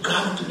used to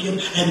gather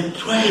together and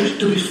pray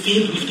to be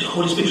filled with the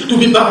Holy Spirit, to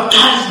be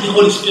baptized in the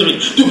Holy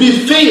Spirit, to be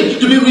filled,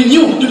 to be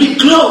renewed, to be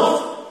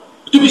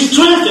clothed, to be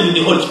strengthened in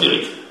the Holy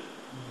Spirit.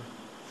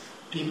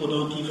 People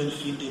don't even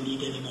feel the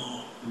need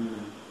anymore.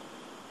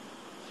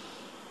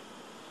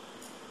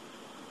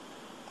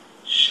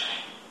 Shame.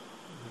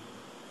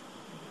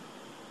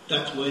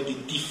 That's where the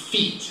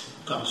defeat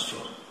comes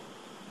from.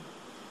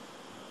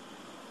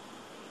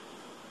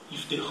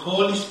 If the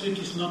Holy Spirit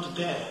is not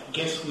there,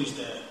 guess who is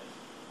there?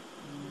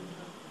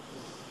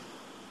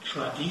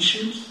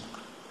 Traditions,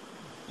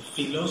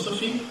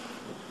 philosophy,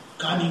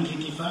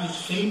 cunningly devised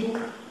fable.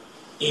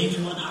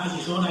 Everyone has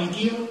his own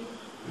idea.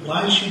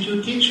 Why should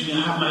you teach me?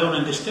 I have my own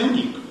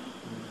understanding.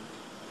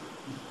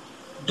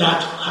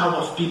 That's how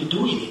I've been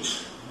doing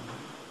it.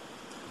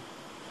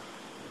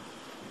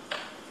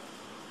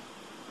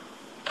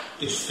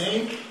 The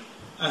same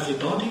as a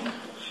body,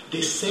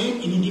 the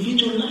same in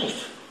individual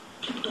life.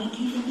 People don't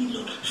even need,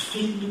 Lord,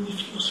 fill me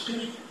with your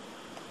spirit.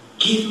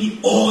 Give me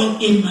oil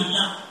in my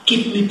lamp.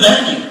 Keep me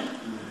burning.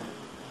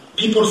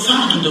 People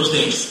sang in those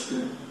days.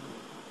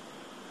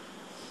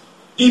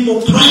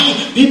 People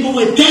prayed. People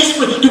were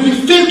desperate to be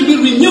filled, to be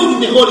renewed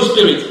with the Holy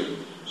Spirit.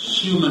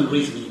 Human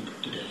reasoning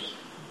today.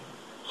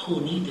 Who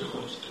need the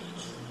Holy Spirit?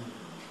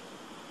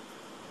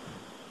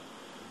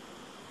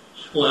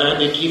 Well,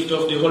 the gift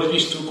of the Holy Spirit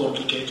is too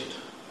complicated.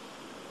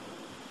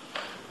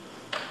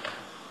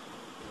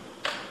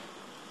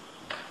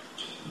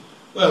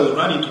 Well, we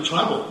run into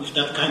trouble with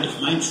that kind of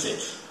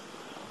mindset.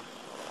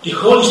 The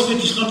Holy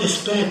Spirit is not a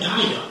spare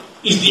tire.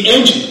 It's the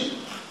engine.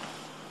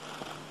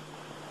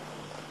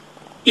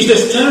 It's the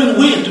steering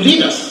wheel to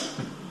lead us.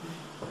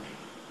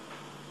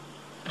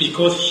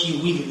 Because He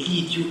will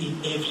lead you in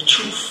every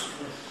truth.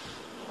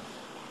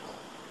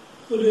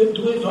 Well,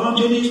 do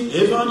evangelism,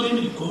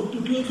 go to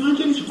do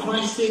evangelism.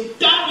 Christ said,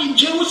 "Down in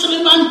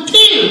Jerusalem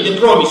until the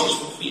promise is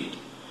fulfilled.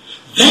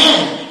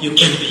 Then you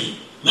can be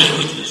my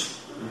witness."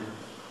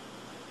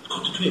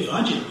 Go to do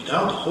evangelism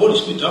without the Holy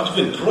Spirit, without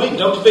even praying,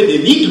 without even the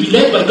need to be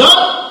led by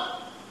God.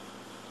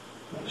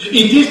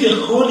 It is the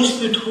Holy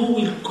Spirit who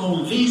will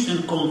convince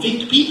and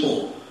convict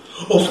people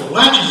of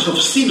righteousness,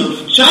 of sin,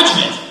 of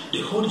judgment,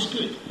 the Holy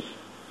Spirit.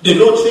 The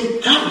Lord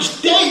said, "Can we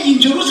stay in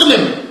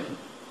Jerusalem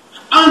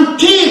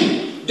until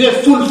the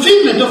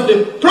fulfillment of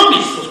the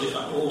promise of the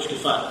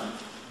Father?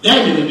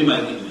 Then you will be my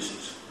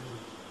witnesses."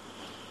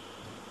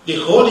 The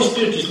Holy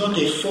Spirit is not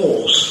a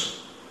force,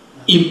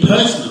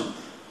 impersonal.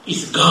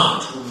 It's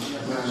God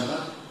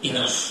in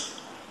us.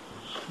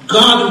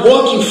 God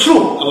working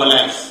through our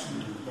lives.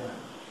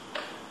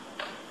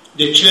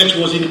 The church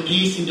was in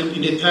peace in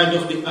the time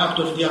of the act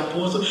of the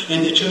apostle,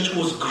 and the church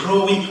was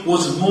growing,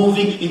 was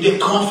moving in the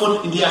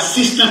comfort, in the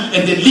assistance,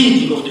 and the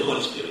leading of the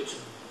Holy Spirit.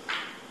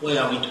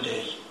 Where are we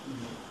today?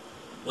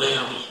 Where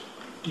are we?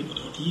 People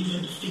don't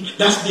even think.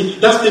 That's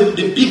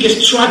the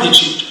biggest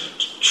tragedy.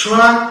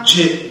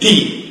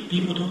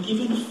 People don't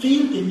even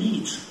feel the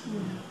need.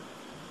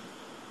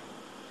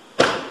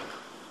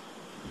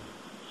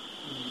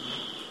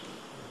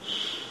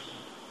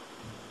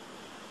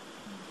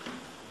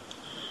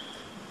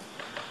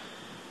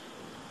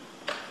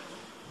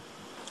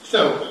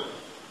 So,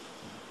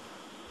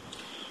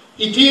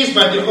 it is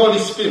by the Holy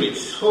Spirit,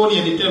 Holy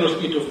and Eternal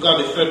Spirit of God,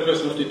 the third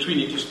person of the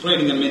Trinity,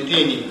 spreading and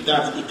maintaining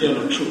that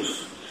eternal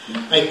truth.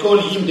 I call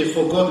him the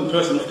forgotten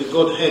person of the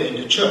Godhead in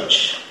the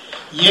church.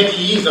 Yet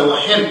he is our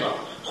helper,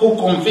 who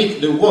convicts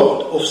the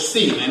world of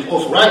sin and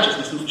of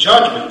righteousness and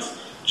judgment.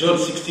 John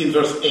 16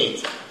 verse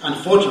 8.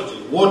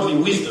 Unfortunately, worldly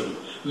wisdom,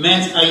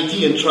 man's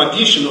idea and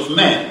tradition of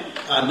man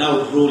are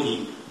now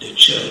ruling the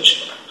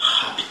church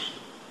happily.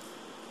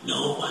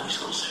 No one is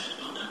concerned.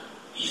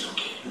 He's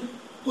okay.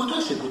 Well,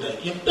 that's a good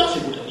idea. That's a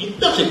good idea.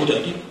 That's a good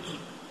idea.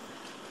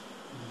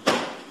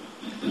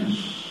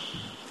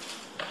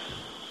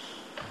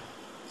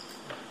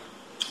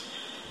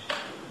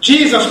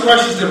 Jesus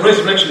Christ is the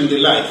resurrection and the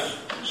life.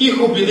 He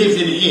who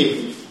believes in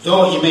him,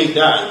 though he may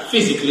die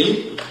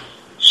physically,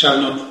 shall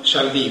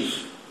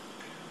live.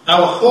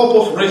 Our hope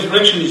of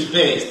resurrection is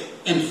based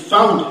and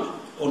founded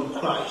on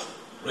Christ's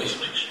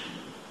resurrection.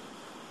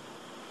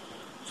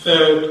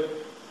 Third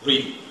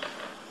reading.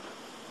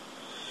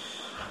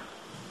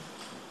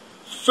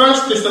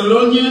 1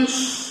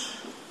 Thessalonians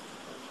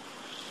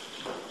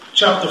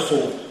chapter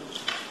 4.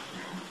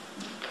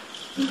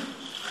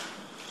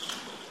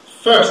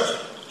 1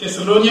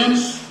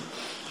 Thessalonians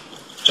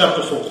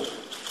chapter 4.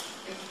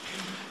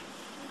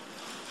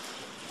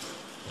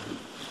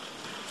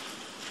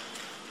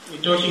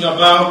 We're talking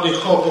about the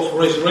hope of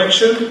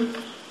resurrection,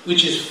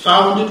 which is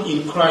founded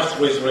in Christ's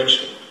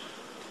resurrection.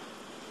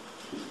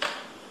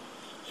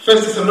 1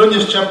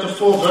 Thessalonians chapter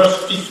 4 verse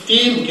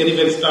 15. We can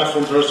even start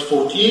from verse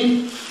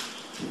 14.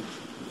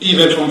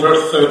 Even from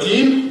verse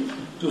 13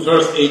 to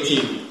verse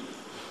 18.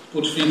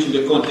 Put things in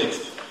the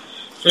context.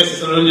 1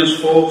 Thessalonians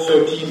 4,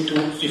 13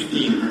 to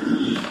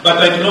 15. But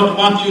I do not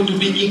want you to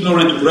be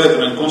ignorant,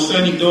 brethren,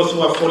 concerning those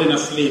who have fallen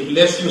asleep,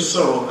 lest you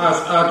sorrow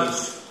as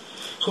others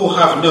who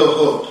have no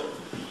hope.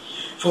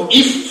 For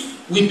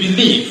if we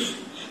believe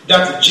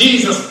that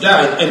Jesus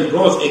died and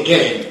rose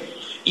again,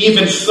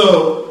 even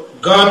so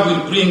God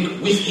will bring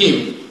with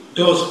him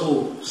those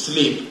who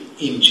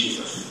sleep in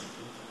Jesus.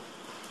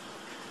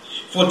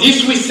 For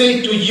this we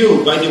say to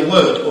you by the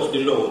word of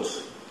the Lord,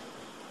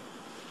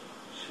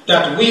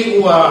 that we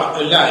who are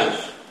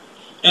alive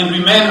and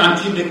remain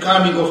until the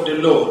coming of the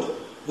Lord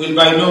will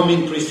by no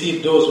means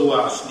precede those who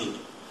are asleep.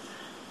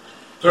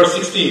 Verse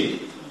 16.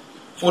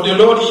 For the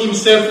Lord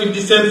himself will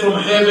descend from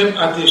heaven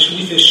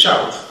with a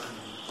shout,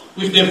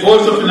 with the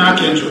voice of an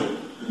archangel,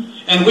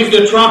 and with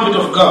the trumpet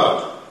of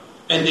God,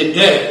 and the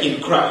dead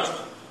in Christ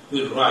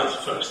will rise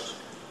first.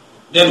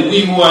 Then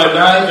we who are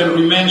alive and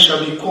remain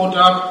shall be caught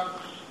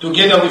up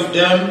together with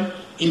them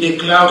in the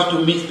clouds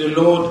to meet the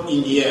Lord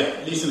in the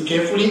air. Listen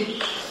carefully.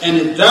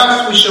 And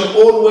thus we shall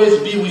always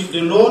be with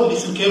the Lord.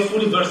 Listen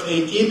carefully, verse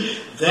 18.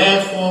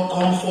 Therefore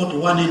comfort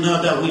one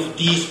another with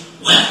this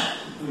word.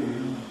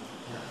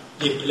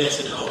 The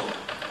blessed hope.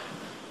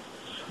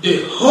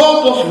 The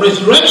hope of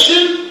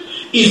resurrection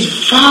is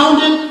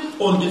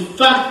founded on the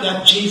fact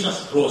that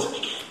Jesus rose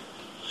again.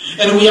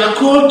 And we are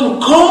called to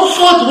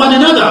comfort one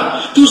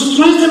another, to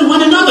strengthen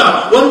one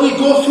another. When we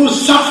go through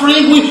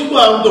suffering, we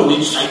don't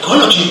need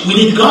psychology, we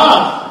need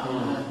God.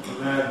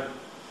 Amen.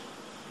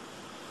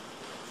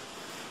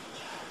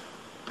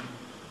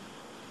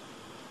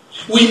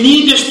 We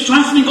need the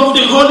strengthening of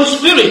the Holy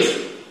Spirit.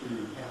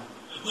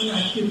 Well, I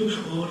hear you,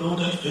 oh Lord,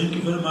 I thank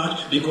you very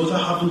much because I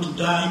haven't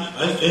died.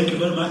 I thank you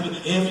very much.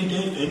 Every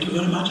day, thank you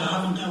very much, I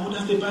haven't died. What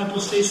does the Bible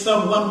say?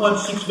 Psalm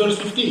 116 verse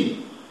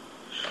 15.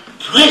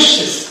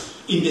 Precious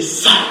in the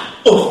sight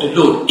of the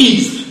Lord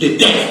is the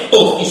death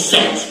of his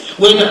saints.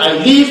 Whether I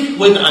live,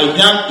 whether I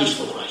die, is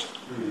for Christ.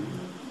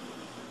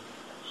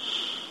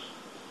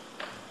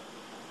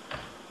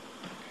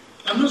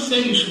 I'm not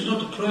saying you should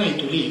not pray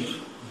to live.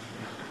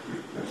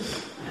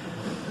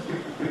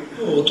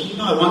 Oh, okay,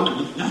 now I want to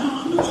live. No,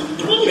 I'm not saying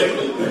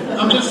pray.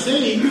 I'm just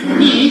saying, for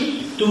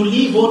me, to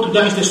live or to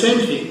die is the same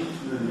thing.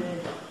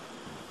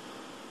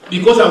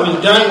 Because I will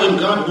die when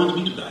God wants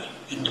me to die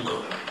and to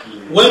go.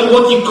 When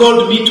what he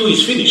called me to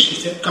is finished, he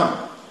said,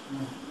 come.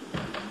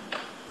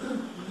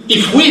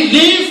 If we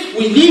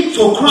live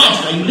for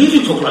Christ. Are you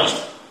living for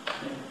Christ?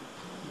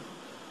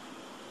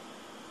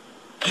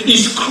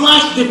 Is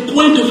Christ the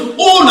point of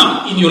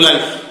honor in your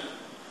life?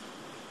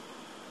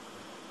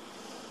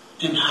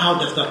 And how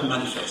does that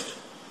manifest?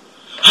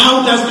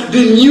 How does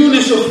the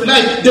newness of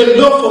life, the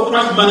love for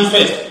Christ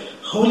manifest?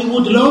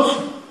 Hollywood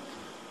love?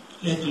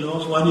 Let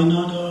love one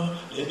another,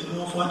 let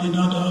love one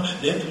another,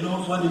 let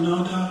love one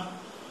another.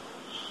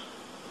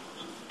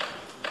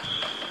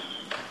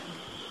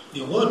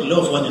 The word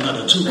love one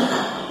another too.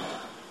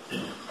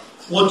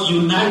 What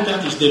unites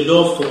that is the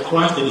love for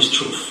Christ and His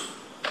truth.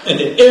 And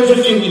then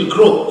everything will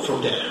grow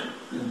from there.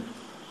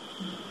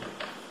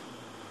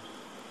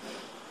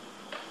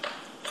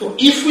 For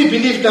if we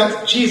believe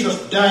that Jesus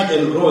died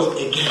and rose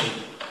again,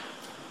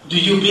 do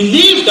you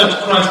believe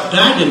that Christ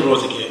died and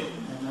rose again?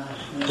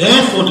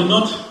 Therefore do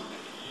not...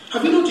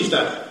 Have you noticed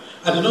that?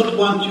 I do not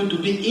want you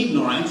to be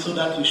ignorant so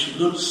that you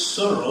should not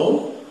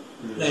sorrow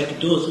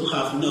like those who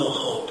have no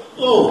hope.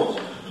 Oh,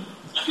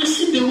 have you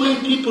seen the way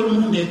people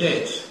mourn their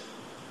dead?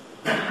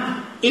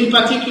 In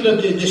particular,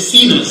 the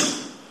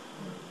sinners,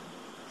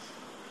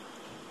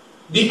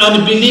 the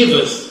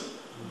unbelievers.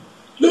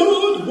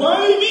 Lord,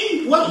 why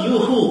me? Why you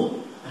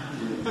who?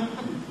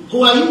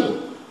 Who are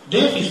you?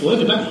 Death is for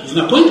everybody. It's an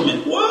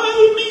appointment.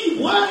 Why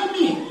me? Why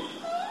me?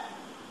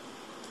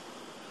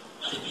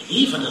 But a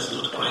believer does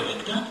not cry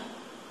like that.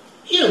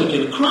 Here we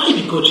can cry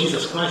because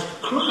Jesus Christ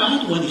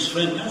cried when his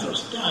friend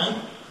Lazarus died.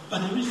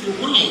 But there is a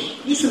why.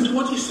 Listen to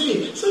what he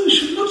said. So you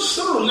should not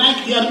sorrow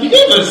like the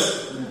unbelievers.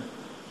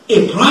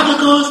 A brother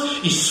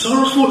goes, is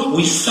sorrowful,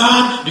 we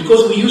sad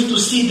because we used to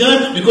see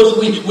them, because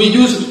we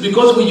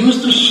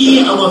used to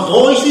hear our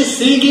voices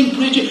singing,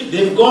 preaching.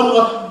 They've gone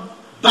up,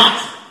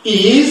 but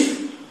it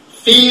is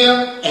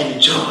fear and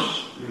joy.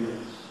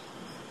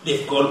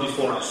 They've gone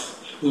before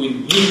us. We will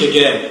meet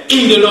again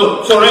in the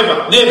Lord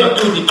forever, never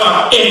to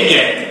depart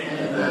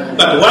again.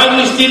 But while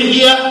we're still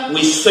here,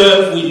 we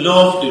serve, we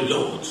love the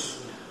Lord.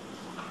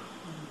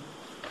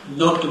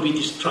 Not to be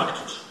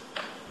distracted,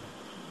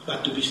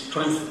 but to be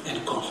strengthened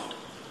and comforted.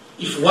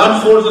 If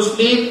one falls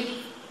asleep,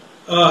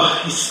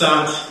 he's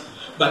sad,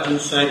 but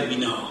inside we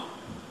know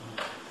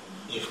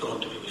they've gone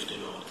to be with the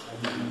Lord.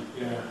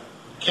 Yeah.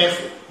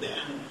 Careful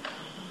there,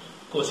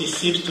 because it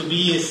seems to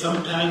be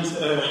sometimes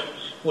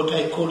what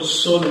I call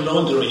soul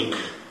laundering.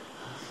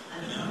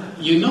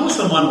 You know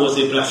someone was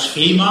a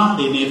blasphemer,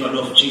 they never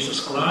loved Jesus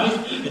Christ,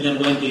 and then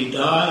when they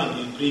die, and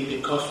they bring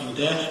the coffin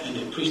there, and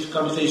the priest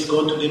comes and says,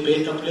 go to the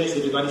better place,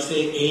 everybody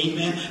say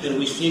amen, and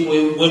we sing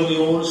when we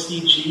all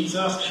see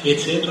Jesus,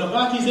 etc.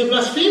 But he's a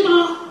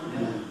blasphemer.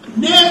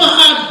 Never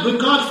had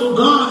regard for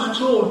God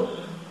at all.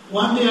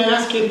 One day I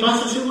asked a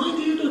pastor, I said, why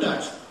do you do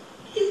that?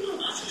 He said,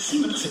 that's a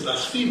sinner, that's a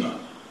blasphemer.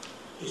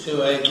 He said,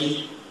 well, I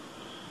give,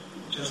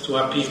 just to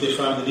appease the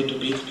family a little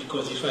bit,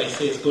 because if I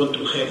say it's gone to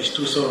hell, it's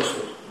too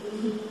sorrowful.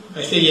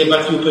 I say, yeah,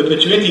 but you're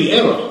perpetuating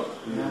error.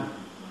 Yeah.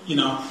 You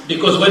know,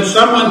 because when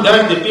someone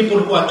dies, the people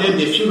who attend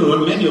the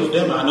funeral, many of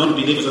them are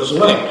non-believers as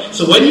well.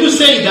 So when you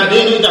say that,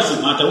 it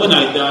doesn't matter. When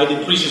I die,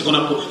 the priest is going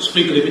to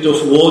sprinkle a bit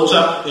of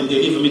water and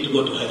deliver me to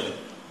go to heaven.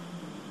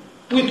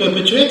 We're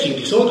perpetuating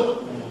disorder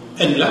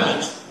and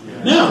lies.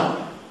 Yeah.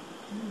 Now,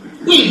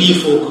 we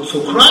live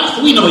for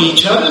Christ. We know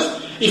each other.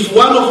 If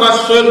one of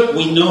us fell,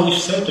 we know with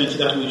certainty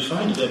that we'll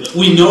find them.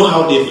 We know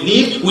how they've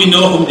lived. We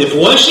know whom they've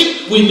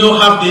worshipped. We know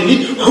how they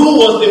lived. Who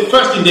was the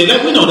first in their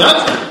life? We know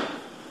that.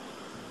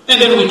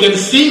 And then we can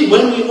see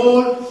when we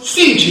all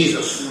see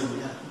Jesus.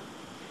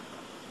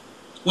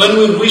 When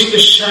we reach the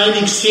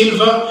shining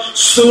silver,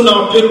 soon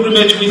our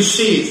pilgrimage will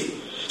cease.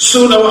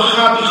 Soon our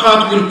happy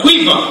heart will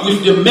quiver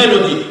with the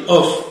melody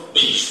of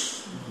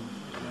peace.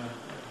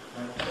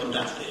 On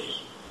that day.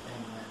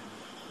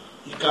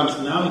 It comes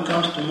now, it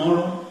comes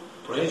tomorrow.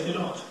 Praise the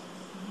Lord.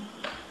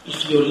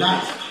 If your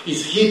life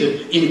is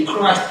hidden in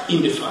Christ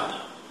in the Father.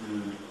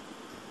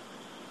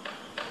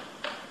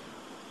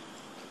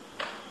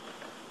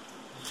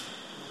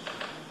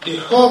 The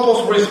hope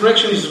of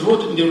resurrection is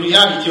rooted in the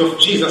reality of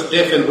Jesus'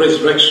 death and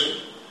resurrection.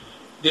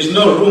 There's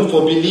no room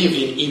for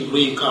believing in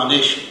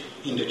reincarnation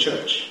in the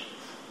church.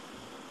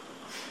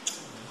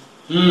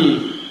 Let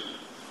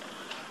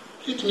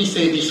me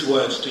say these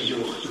words to you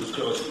in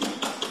closing.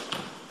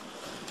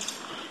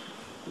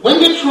 When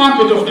the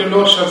trumpet of the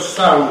Lord shall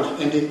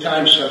sound, and the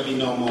time shall be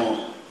no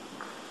more,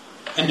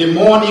 and the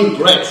morning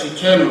breaks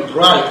eternal,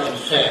 bright and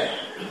fair,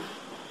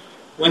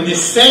 when the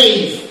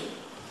save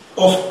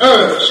of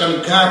earth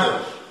shall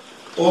gather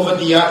over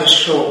the other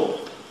shore,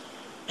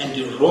 and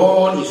the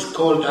roll is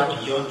called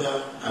up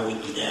yonder, I will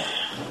be there.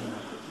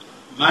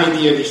 My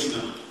dear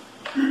listener,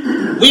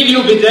 will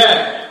you be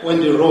there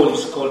when the roll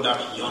is called up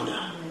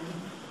yonder?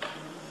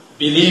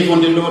 Believe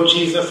on the Lord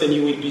Jesus and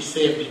you will be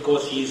saved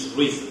because he is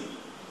risen.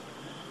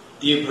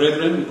 Dear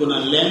brethren, we're going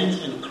to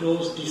land and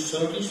close this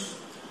service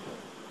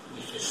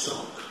with a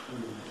song.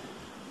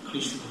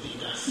 Please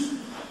lead us.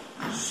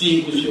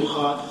 Sing with your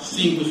heart,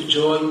 sing with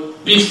joy,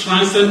 be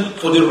strengthened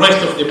for the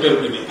rest of the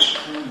pilgrimage.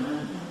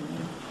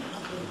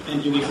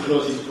 And you will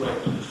close in prayer.